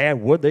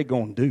 Dad, what they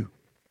going to do?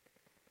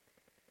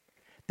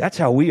 That's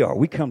how we are.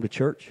 We come to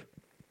church,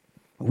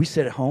 and we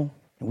sit at home,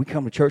 and we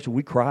come to church, and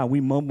we cry, and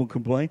we mumble and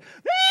complain.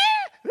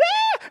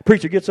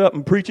 Preacher gets up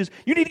and preaches,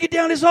 you need to get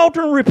down this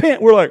altar and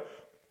repent. We're like,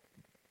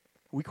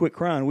 we quit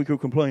crying, we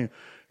quit complaining.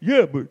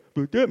 Yeah, but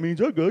that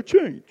means I got to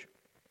change.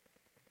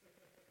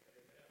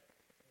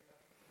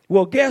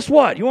 Well, guess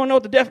what? You want to know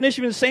what the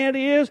definition of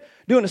insanity is?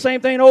 Doing the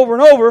same thing over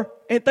and over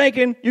and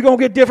thinking you're going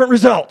to get different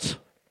results.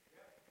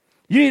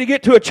 You need to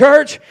get to a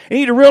church. You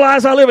need to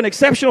realize I live in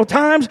exceptional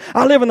times.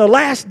 I live in the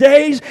last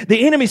days.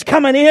 The enemy's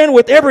coming in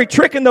with every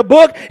trick in the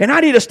book, and I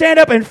need to stand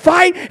up and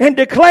fight and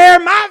declare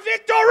my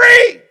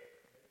victory.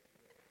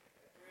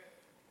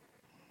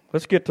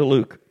 Let's get to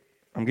Luke.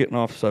 I'm getting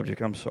off subject.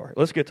 I'm sorry.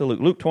 Let's get to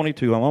Luke. Luke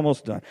 22. I'm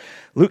almost done.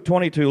 Luke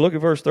 22. Look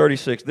at verse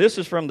 36. This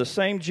is from the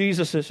same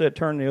Jesus that said,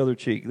 turn the other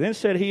cheek. Then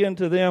said he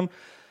unto them,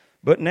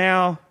 but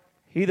now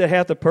he that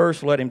hath a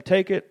purse, let him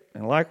take it,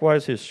 and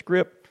likewise his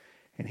scrip.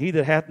 And he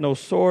that hath no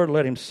sword,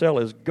 let him sell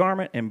his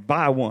garment and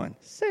buy one.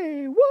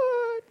 Say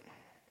what?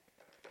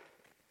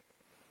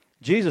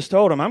 Jesus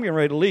told him, I'm getting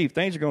ready to leave.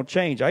 Things are going to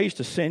change. I used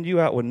to send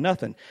you out with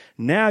nothing.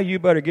 Now you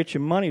better get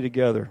your money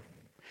together.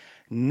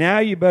 Now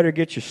you better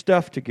get your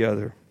stuff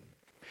together.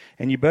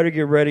 And you better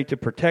get ready to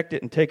protect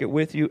it and take it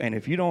with you. And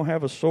if you don't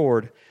have a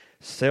sword,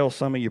 sell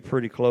some of your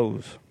pretty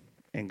clothes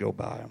and go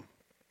buy them.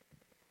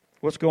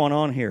 What's going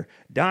on here?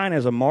 Dying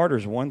as a martyr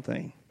is one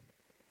thing.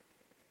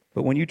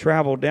 But when you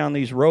travel down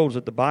these roads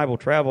that the Bible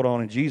traveled on,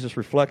 and Jesus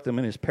reflected them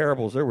in his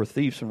parables, there were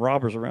thieves and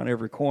robbers around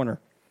every corner.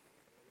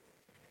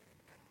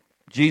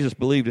 Jesus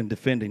believed in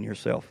defending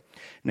yourself.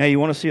 Now, you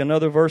want to see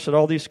another verse that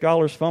all these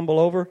scholars fumble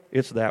over?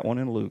 It's that one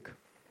in Luke.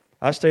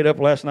 I stayed up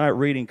last night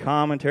reading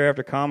commentary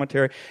after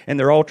commentary, and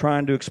they're all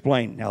trying to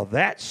explain. Now,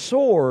 that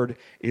sword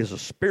is a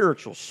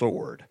spiritual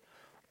sword.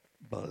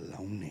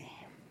 Baloney.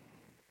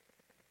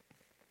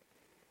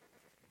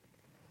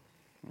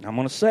 I'm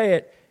going to say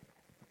it.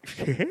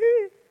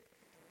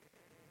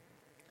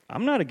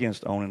 I'm not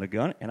against owning a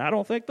gun, and I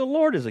don't think the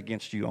Lord is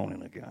against you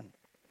owning a gun.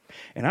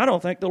 And I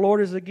don't think the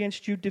Lord is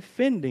against you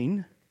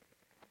defending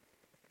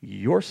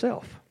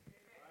yourself.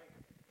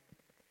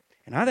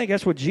 And I think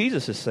that's what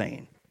Jesus is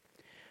saying.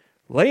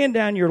 Laying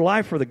down your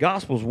life for the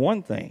gospel is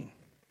one thing,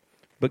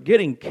 but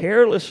getting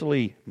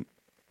carelessly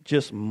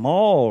just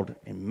mauled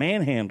and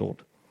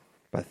manhandled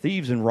by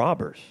thieves and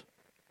robbers,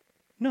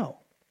 no.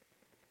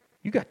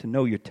 You got to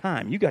know your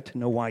time. You got to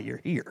know why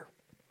you're here.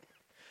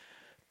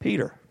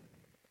 Peter,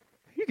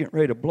 you're getting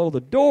ready to blow the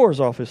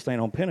doors off this thing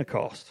on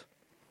Pentecost.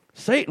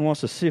 Satan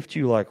wants to sift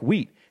you like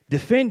wheat.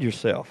 Defend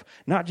yourself,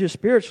 not just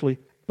spiritually,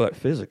 but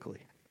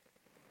physically.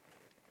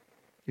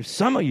 If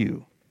some of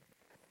you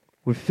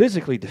would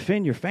physically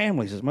defend your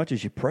families as much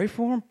as you pray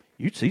for them,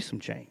 you'd see some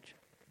change.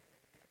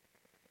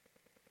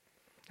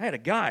 I had a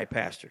guy,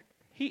 pastor.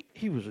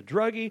 He was a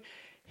druggie.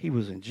 He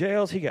was in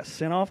jails. He got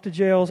sent off to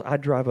jails.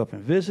 I'd drive up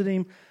and visit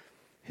him.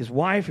 His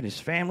wife and his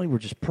family were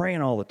just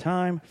praying all the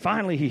time.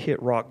 Finally, he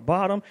hit rock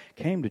bottom,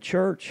 came to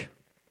church,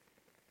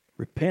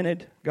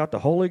 repented, got the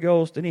Holy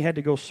Ghost. Then he had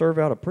to go serve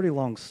out a pretty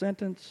long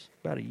sentence,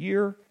 about a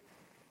year.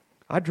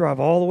 I'd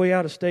drive all the way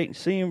out of state and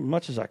see him as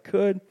much as I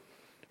could.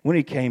 When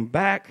he came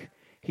back,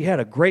 He had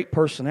a great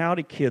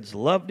personality. Kids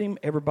loved him.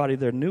 Everybody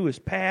there knew his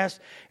past.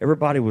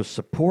 Everybody was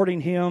supporting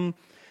him.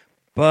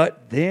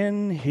 But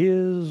then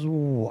his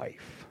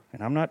wife,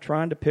 and I'm not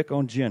trying to pick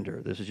on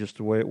gender. This is just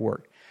the way it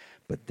worked.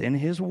 But then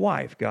his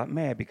wife got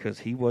mad because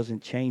he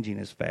wasn't changing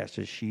as fast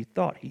as she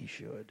thought he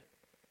should.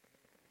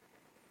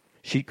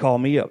 She'd call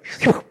me up.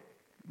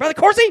 Brother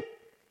Corsi?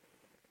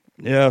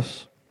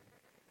 Yes.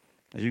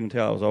 As you can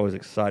tell, I was always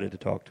excited to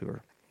talk to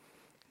her.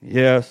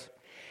 Yes.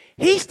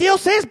 He still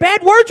says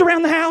bad words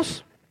around the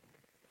house.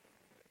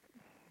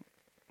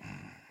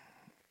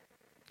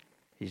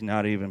 He's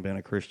not even been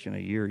a Christian a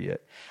year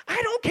yet. I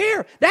don't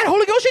care. That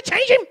Holy Ghost should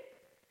change him.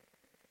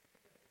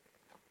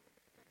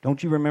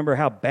 Don't you remember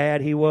how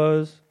bad he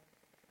was?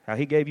 How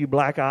he gave you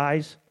black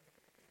eyes?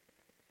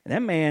 And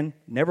that man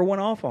never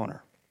went off on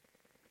her.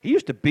 He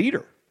used to beat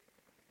her.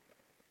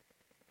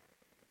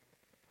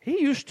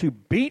 He used to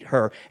beat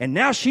her, and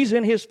now she's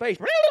in his face.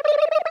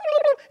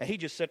 And he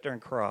just sit there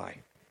and cry.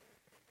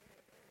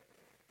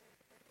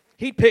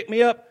 He'd pick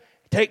me up,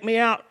 take me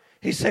out.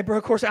 He'd say, bro,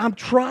 of course, I'm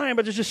trying,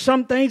 but there's just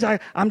some things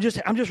I'm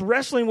just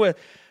wrestling with.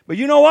 But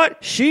you know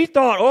what? She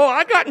thought, oh,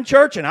 I got in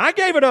church and I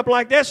gave it up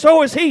like that.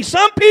 So is he.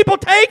 Some people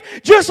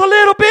take just a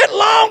little bit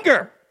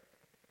longer.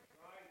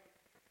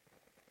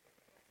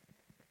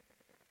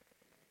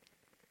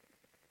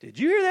 Did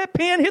you hear that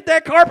pin hit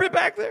that carpet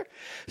back there?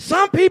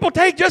 Some people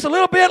take just a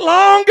little bit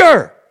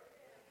longer.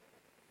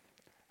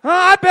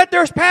 I bet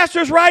there's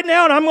pastors right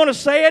now, and I'm going to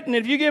say it, and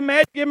if you get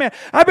mad, you get mad.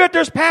 I bet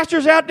there's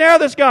pastors out there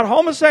that's got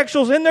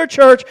homosexuals in their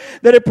church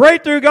that have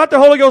prayed through, got the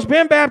Holy Ghost,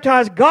 been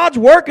baptized. God's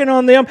working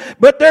on them,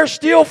 but they're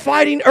still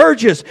fighting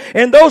urges.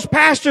 And those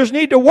pastors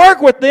need to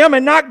work with them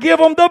and not give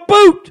them the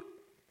boot.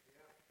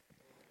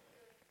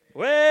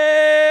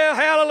 Well,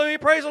 hallelujah,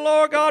 praise the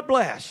Lord, God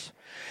bless.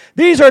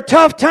 These are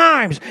tough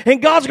times,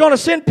 and God's going to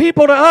send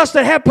people to us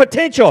that have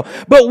potential,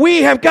 but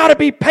we have got to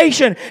be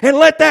patient and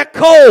let that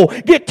coal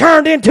get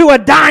turned into a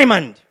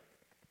diamond.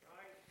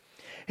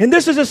 And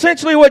this is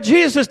essentially what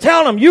Jesus is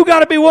telling them. You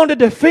got to be willing to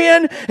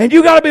defend, and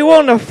you got to be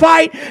willing to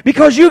fight,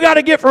 because you got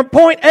to get from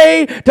point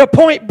A to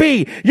point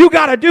B. You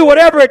got to do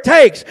whatever it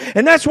takes.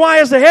 And that's why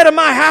as the head of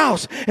my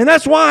house, and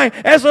that's why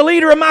as the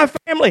leader of my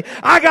family,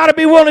 I got to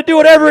be willing to do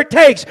whatever it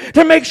takes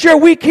to make sure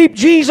we keep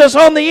Jesus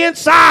on the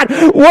inside,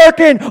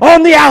 working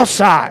on the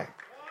outside.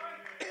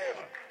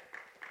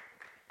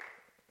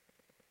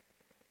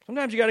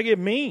 Sometimes you got to get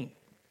mean.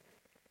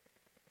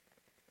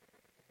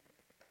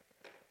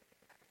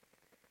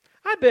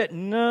 I bet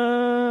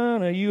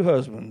none of you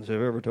husbands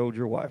have ever told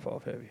your wife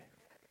off, have you?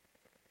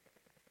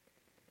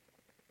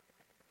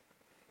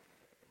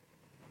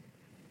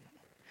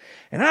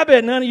 And I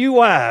bet none of you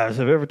wives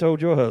have ever told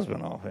your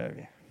husband off, have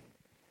you?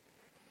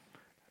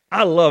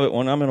 I love it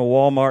when I'm in a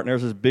Walmart and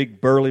there's this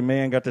big burly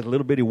man, got this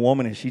little bitty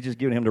woman, and she's just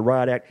giving him the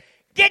right act.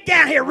 Get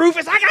down here,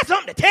 Rufus, I got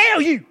something to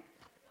tell you.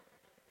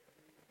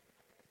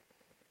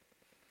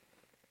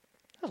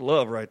 That's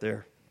love right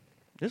there.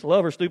 It's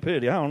love or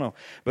stupidity, I don't know.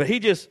 But he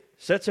just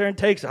sits there and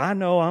takes, I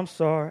know, I'm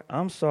sorry.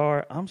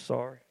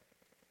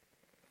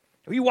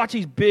 You watch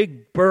these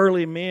big,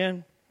 burly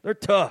men, they're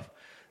tough.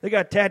 They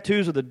got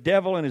tattoos of the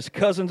devil and his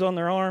cousins on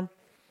their arm.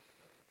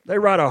 They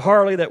ride a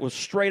Harley that was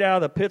straight out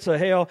of the pits of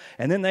hell,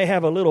 and then they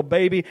have a little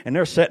baby, and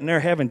they're sitting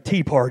there having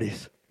tea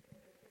parties.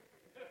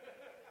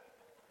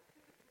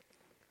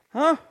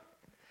 Huh?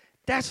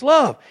 That's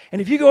love. And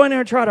if you go in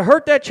there and try to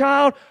hurt that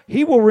child,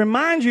 he will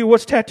remind you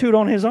what's tattooed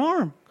on his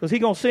arm, because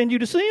he's going to send you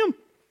to see him.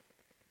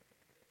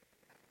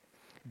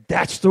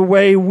 That's the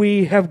way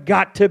we have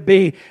got to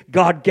be.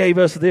 God gave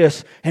us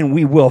this, and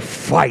we will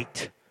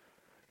fight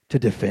to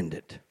defend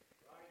it.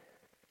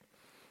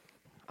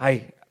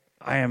 I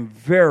am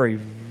very,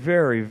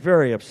 very,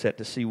 very upset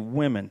to see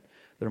women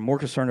that are more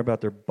concerned about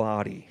their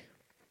body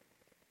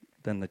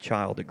than the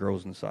child that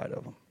grows inside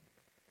of them.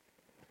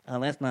 Oh,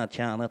 that's not a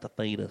child, that's a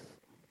fetus.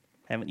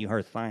 Haven't you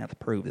heard science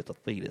prove it's a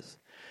fetus?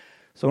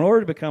 So in order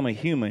to become a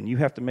human, you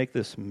have to make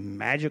this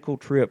magical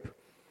trip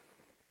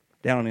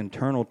down an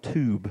internal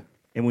tube,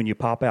 and when you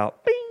pop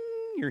out, bing,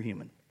 you're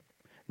human.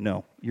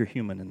 No, you're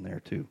human in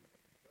there too.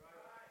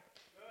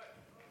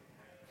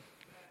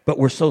 But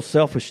we're so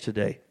selfish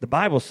today. The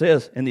Bible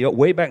says,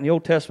 way back in the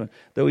Old Testament,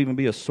 there'll even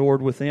be a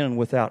sword within and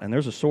without. And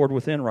there's a sword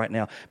within right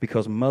now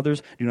because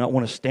mothers do not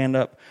want to stand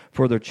up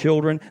for their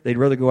children. They'd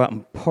rather go out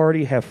and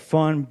party, have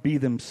fun, be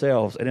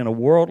themselves. And in a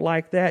world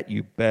like that,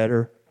 you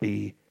better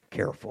be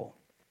careful.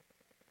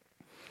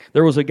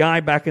 There was a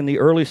guy back in the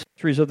early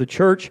centuries of the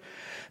church.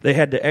 They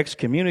had to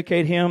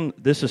excommunicate him.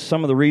 This is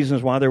some of the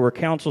reasons why there were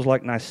councils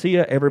like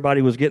Nicaea.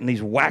 Everybody was getting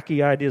these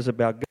wacky ideas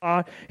about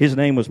God. His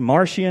name was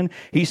Marcion.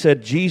 He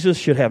said Jesus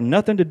should have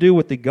nothing to do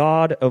with the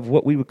God of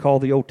what we would call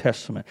the Old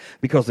Testament,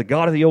 because the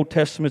God of the Old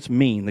Testament's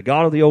mean. The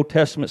God of the Old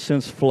Testament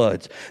sends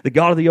floods. The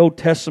God of the Old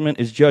Testament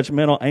is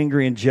judgmental,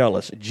 angry, and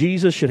jealous.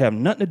 Jesus should have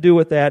nothing to do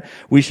with that.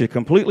 We should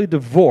completely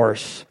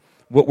divorce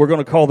what we're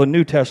going to call the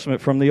New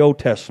Testament from the Old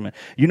Testament.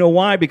 You know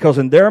why? Because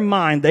in their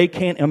mind, they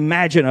can't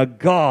imagine a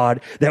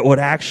God that would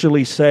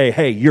actually say,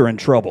 hey, you're in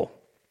trouble.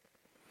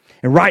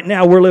 And right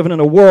now we're living in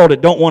a world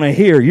that don't want to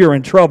hear you're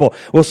in trouble.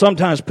 Well,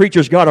 sometimes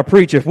preachers got to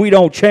preach. If we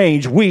don't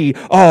change, we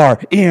are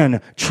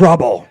in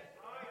trouble.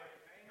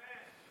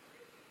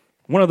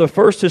 One of the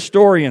first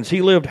historians,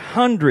 he lived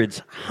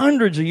hundreds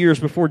of years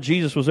before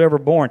Jesus was ever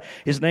born.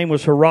 His name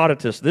was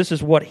Herodotus. This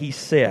is what he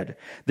said.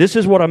 This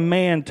is what a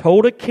man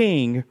told a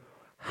king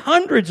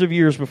hundreds of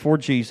years before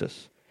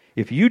Jesus.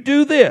 If you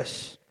do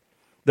this,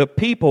 the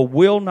people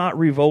will not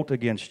revolt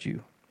against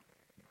you.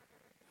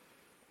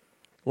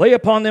 Lay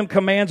upon them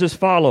commands as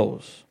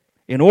follows,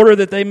 in order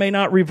that they may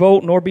not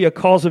revolt nor be a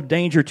cause of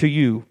danger to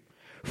you.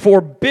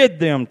 Forbid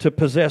them to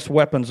possess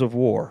weapons of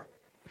war,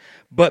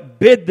 but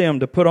bid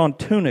them to put on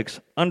tunics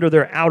under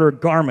their outer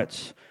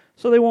garments,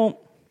 so they won't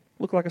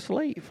look like a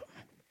slave,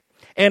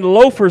 and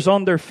loafers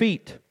on their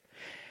feet.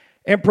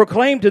 And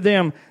proclaim to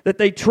them that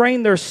they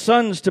train their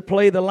sons to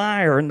play the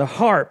lyre and the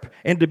harp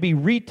and to be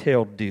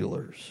retail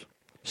dealers.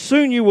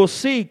 Soon you will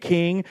see,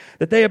 king,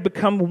 that they have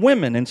become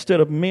women instead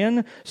of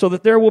men, so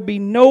that there will be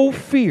no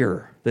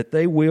fear that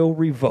they will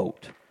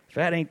revolt. If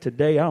that ain't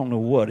today, I don't know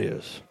what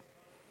is.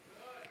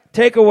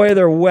 Take away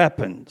their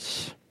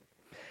weapons.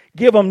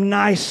 Give them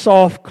nice,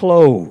 soft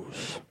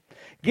clothes.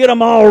 Get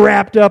them all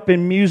wrapped up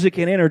in music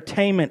and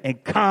entertainment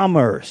and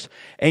commerce,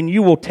 and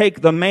you will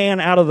take the man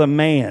out of the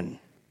man.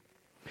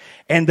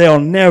 And they'll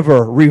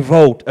never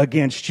revolt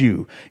against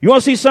you. You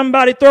want to see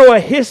somebody throw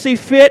a hissy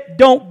fit?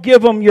 Don't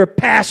give them your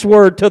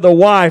password to the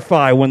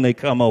Wi-Fi when they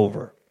come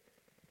over.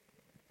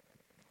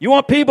 You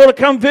want people to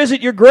come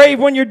visit your grave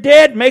when you're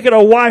dead? Make it a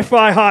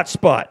Wi-Fi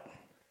hotspot.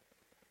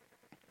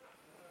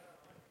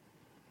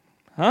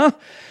 Huh?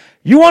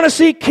 You want to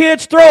see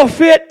kids throw a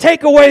fit?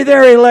 Take away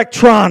their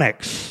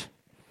electronics.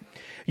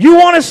 You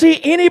want to see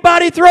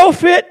anybody throw a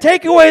fit?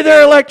 Take away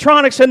their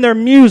electronics and their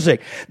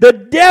music. The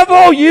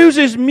devil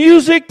uses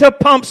music to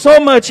pump so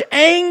much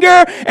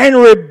anger and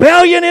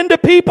rebellion into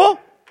people.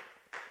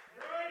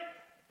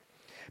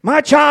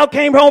 My child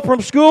came home from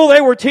school.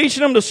 They were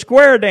teaching them the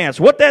square dance.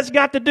 What that's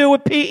got to do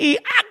with PE,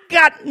 I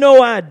got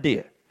no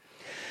idea.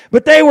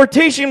 But they were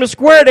teaching them the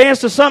square dance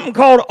to something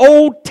called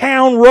Old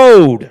Town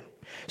Road.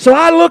 So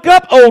I look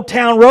up Old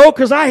Town Road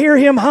because I hear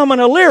him humming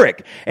a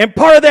lyric. And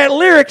part of that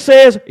lyric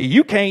says,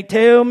 "You can't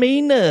tell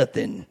me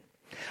nothing."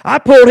 I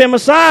pulled him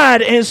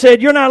aside and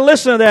said, "You're not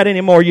listening to that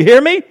anymore. You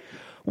hear me?"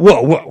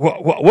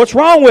 What's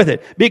wrong with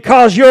it?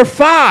 Because you're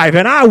 5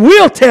 and I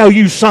will tell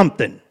you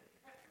something.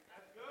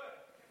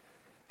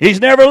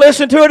 He's never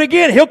listened to it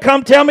again. He'll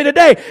come tell me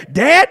today,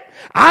 "Dad,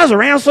 I was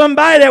around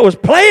somebody that was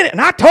playing it and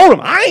I told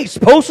him I ain't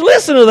supposed to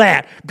listen to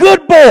that."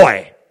 Good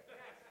boy.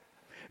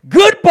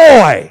 Good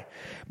boy.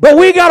 But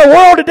we got a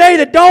world today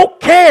that don't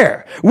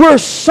care. We're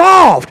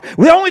soft.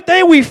 The only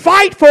thing we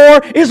fight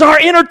for is our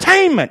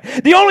entertainment.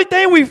 The only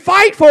thing we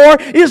fight for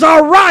is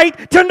our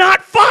right to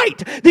not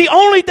fight. The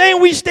only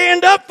thing we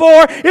stand up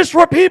for is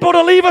for people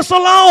to leave us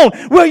alone.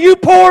 Well, you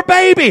poor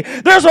baby.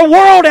 There's a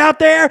world out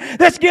there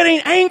that's getting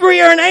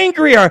angrier and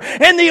angrier.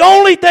 And the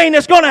only thing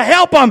that's going to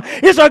help them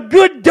is a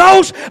good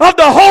dose of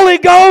the Holy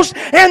Ghost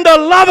and the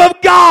love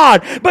of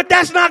God. But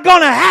that's not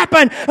going to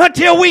happen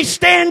until we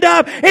stand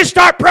up and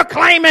start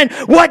proclaiming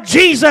what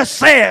Jesus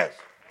says.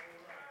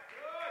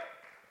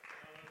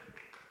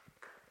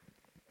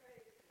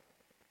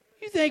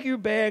 You think you're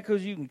bad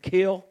because you can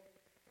kill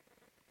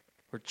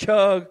or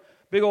chug a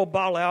big old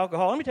bottle of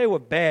alcohol? Let me tell you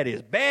what bad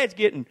is. Bad's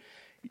getting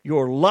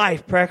your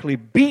life practically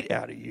beat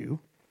out of you,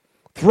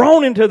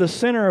 thrown into the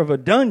center of a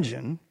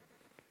dungeon,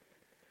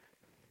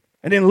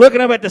 and then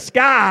looking up at the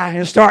sky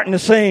and starting to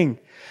sing,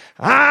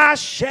 "I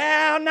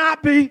shall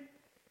not be moved.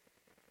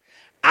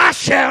 I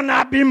shall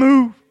not be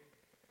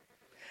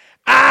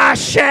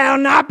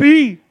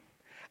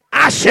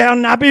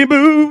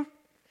moved,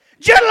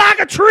 just like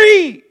a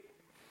tree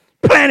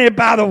planted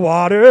by the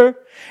water."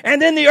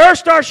 And then the earth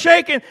starts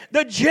shaking,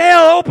 the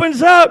jail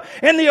opens up,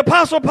 and the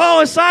Apostle Paul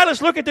and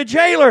Silas look at the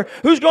jailer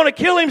who's going to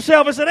kill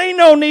himself and said, "Ain't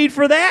no need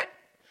for that.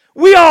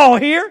 We all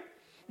here."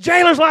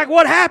 Jailer's like,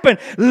 "What happened?"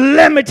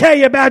 "Let me tell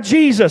you about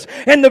Jesus."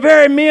 And the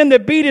very men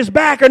that beat his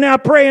back are now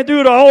praying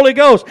through the Holy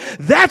Ghost.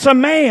 That's a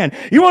man.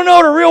 You want to know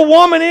what a real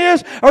woman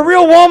is? A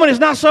real woman is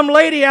not some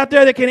lady out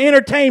there that can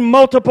entertain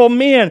multiple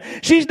men.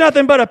 She's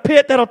nothing but a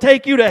pit that'll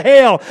take you to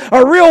hell.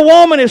 A real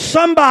woman is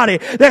somebody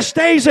that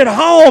stays at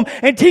home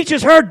and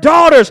teaches her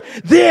daughters,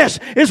 this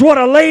is what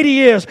a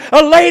lady is.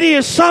 A lady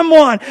is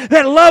someone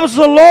that loves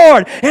the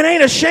Lord and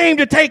ain't ashamed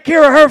to take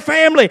care of her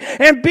family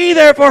and be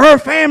there for her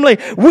family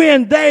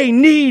when they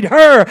need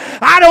her.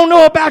 I don't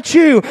know about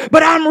you,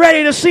 but I'm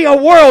ready to see a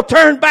world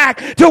turn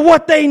back to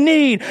what they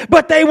need.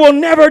 But they will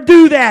never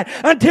do that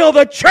until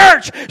the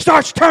church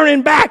starts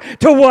turning back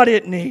to what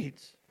it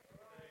needs.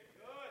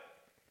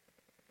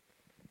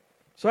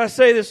 So I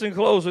say this in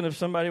closing. If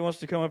somebody wants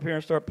to come up here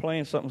and start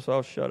playing something, so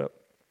I'll shut up.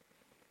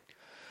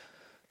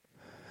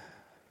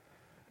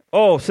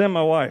 Oh, send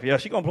my wife. Yeah,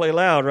 she's going to play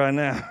loud right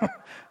now.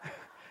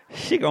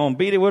 She's going to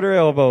beat it with her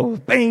elbows.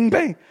 Bang,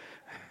 bang.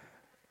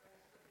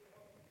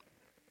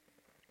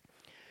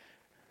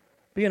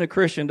 Being a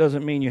Christian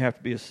doesn't mean you have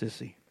to be a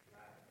sissy.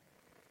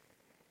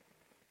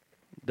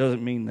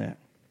 Doesn't mean that.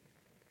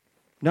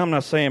 Now, I'm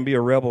not saying be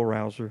a rebel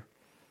rouser.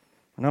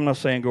 And I'm not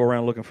saying go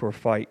around looking for a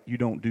fight. You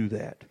don't do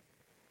that.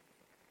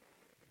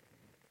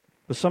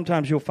 But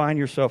sometimes you'll find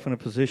yourself in a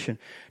position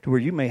to where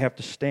you may have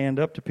to stand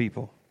up to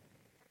people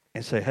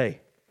and say,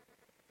 hey,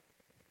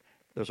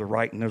 there's a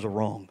right and there's a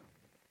wrong.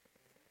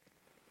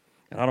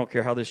 And I don't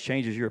care how this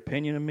changes your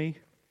opinion of me.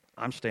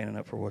 I'm standing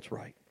up for what's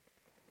right.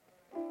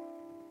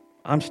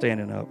 I'm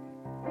standing up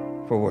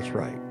for what's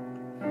right.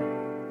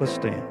 Let's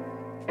stand.